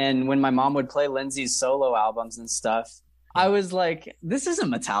didn't. And when my mom would play Lindsey's solo albums and stuff, I was like, this isn't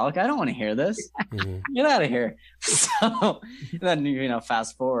Metallica. I don't want to hear this. Get out of here. So then,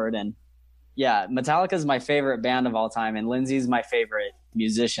 fast forward, and yeah, Metallica is my favorite band of all time, and Lindsey's my favorite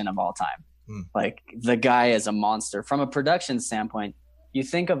musician of all time. Like, the guy is a monster. From a production standpoint, you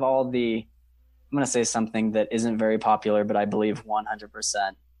think of all the, I'm going to say something that isn't very popular, but I believe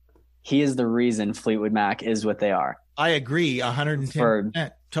 100%. He is the reason Fleetwood Mac is what they are. I agree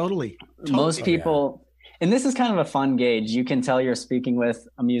 110%. Totally. Most people, and this is kind of a fun gauge. You can tell you're speaking with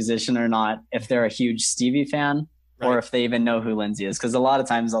a musician or not if they're a huge Stevie fan, or if they even know who Lindsey is. Because a lot of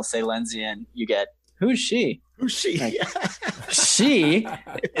times I'll say Lindsey and you get, who's she? Who's she? Like, she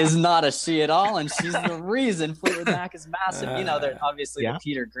is not a she at all, and she's the reason Fleetwood Mac is massive. They're obviously the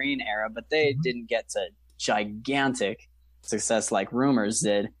Peter Green era, but they didn't get to gigantic success like Rumors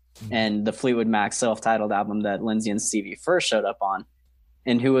did, and the Fleetwood Mac self-titled album that Lindsey and Stevie first showed up on,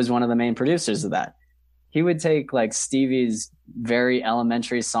 and who was one of the main producers of that. He would take like Stevie's very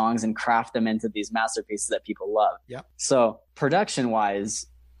elementary songs and craft them into these masterpieces that people love. Yeah. So production-wise,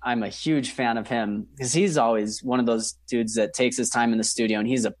 I'm a huge fan of him, because he's always one of those dudes that takes his time in the studio, and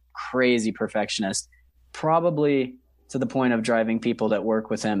he's a crazy perfectionist, probably to the point of driving people that work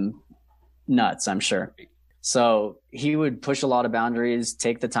with him nuts, I'm sure. So he would push a lot of boundaries,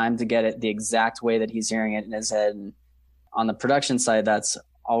 take the time to get it the exact way that he's hearing it in his head. And on the production side, that's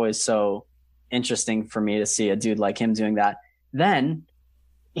always so interesting for me to see a dude like him doing that. Then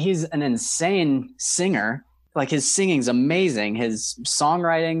he's an insane singer. Like, his singing's amazing. His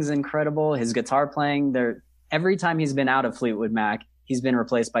songwriting's incredible. His guitar playing, every time he's been out of Fleetwood Mac, he's been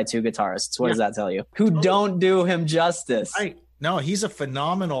replaced by two guitarists. What does that tell you? Who don't do him justice. Right. No, he's a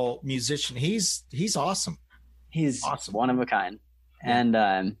phenomenal musician. He's awesome. He's awesome. One of a kind.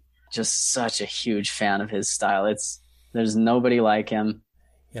 And just such a huge fan of his style. There's nobody like him.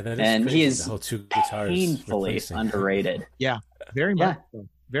 Yeah, that is and crazy. He is the whole two guitars painfully underrated. Yeah, very much so.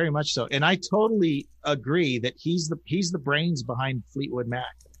 Very much so. And I totally agree that he's the brains behind Fleetwood Mac.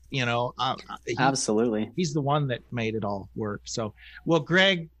 Absolutely. He's the one that made it all work. So, well,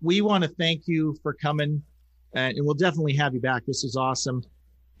 Greg, we want to thank you for coming, and we'll definitely have you back. This is awesome.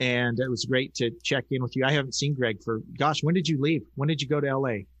 And it was great to check in with you. I haven't seen Greg for, gosh, when did you leave? When did you go to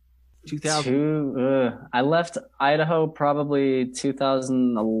LA? 2000. I left Idaho probably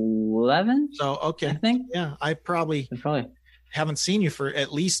 2011. So, okay. I think. Yeah. I probably haven't seen you for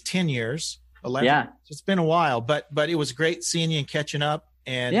at least 10 years. 11. Yeah. It's been a while, but it was great seeing you and catching up.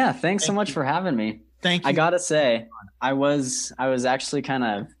 And yeah, thanks so much for having me. Thank you. I gotta say, I was actually kind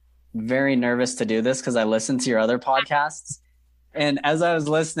of very nervous to do this because I listened to your other podcasts, and as I was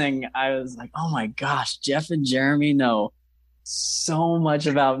listening, I was like, "Oh my gosh, Jeff and Jeremy know so much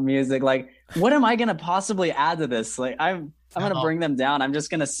about music. Like, what am I gonna possibly add to this? Like, I'm gonna bring them down. I'm just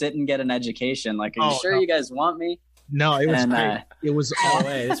gonna sit and get an education. Like, are you sure you guys want me?" No, it was great. It was awesome.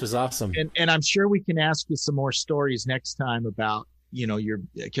 This was awesome. And I'm sure we can ask you some more stories next time about,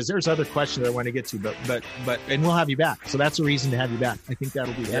 because there's other questions I want to get to, but and we'll have you back. So that's a reason to have you back. I think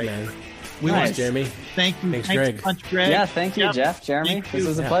that'll be great. Man. Nice. Jeremy. Thank you. Thanks Greg. So much, Greg. Yeah, thank you, Jeff, Jeremy. This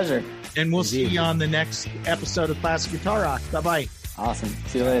was a pleasure. And we'll see you on the next episode of Classic Guitar Rock. Bye-bye. Awesome.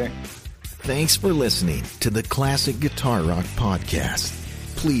 See you later. Thanks for listening to the Classic Guitar Rock podcast.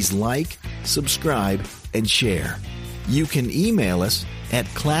 Please like, subscribe, and share. You can email us at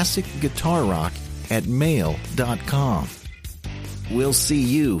classicguitarrock@mail.com. We'll see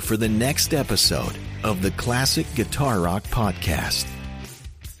you for the next episode of the Classic Guitar Rock podcast.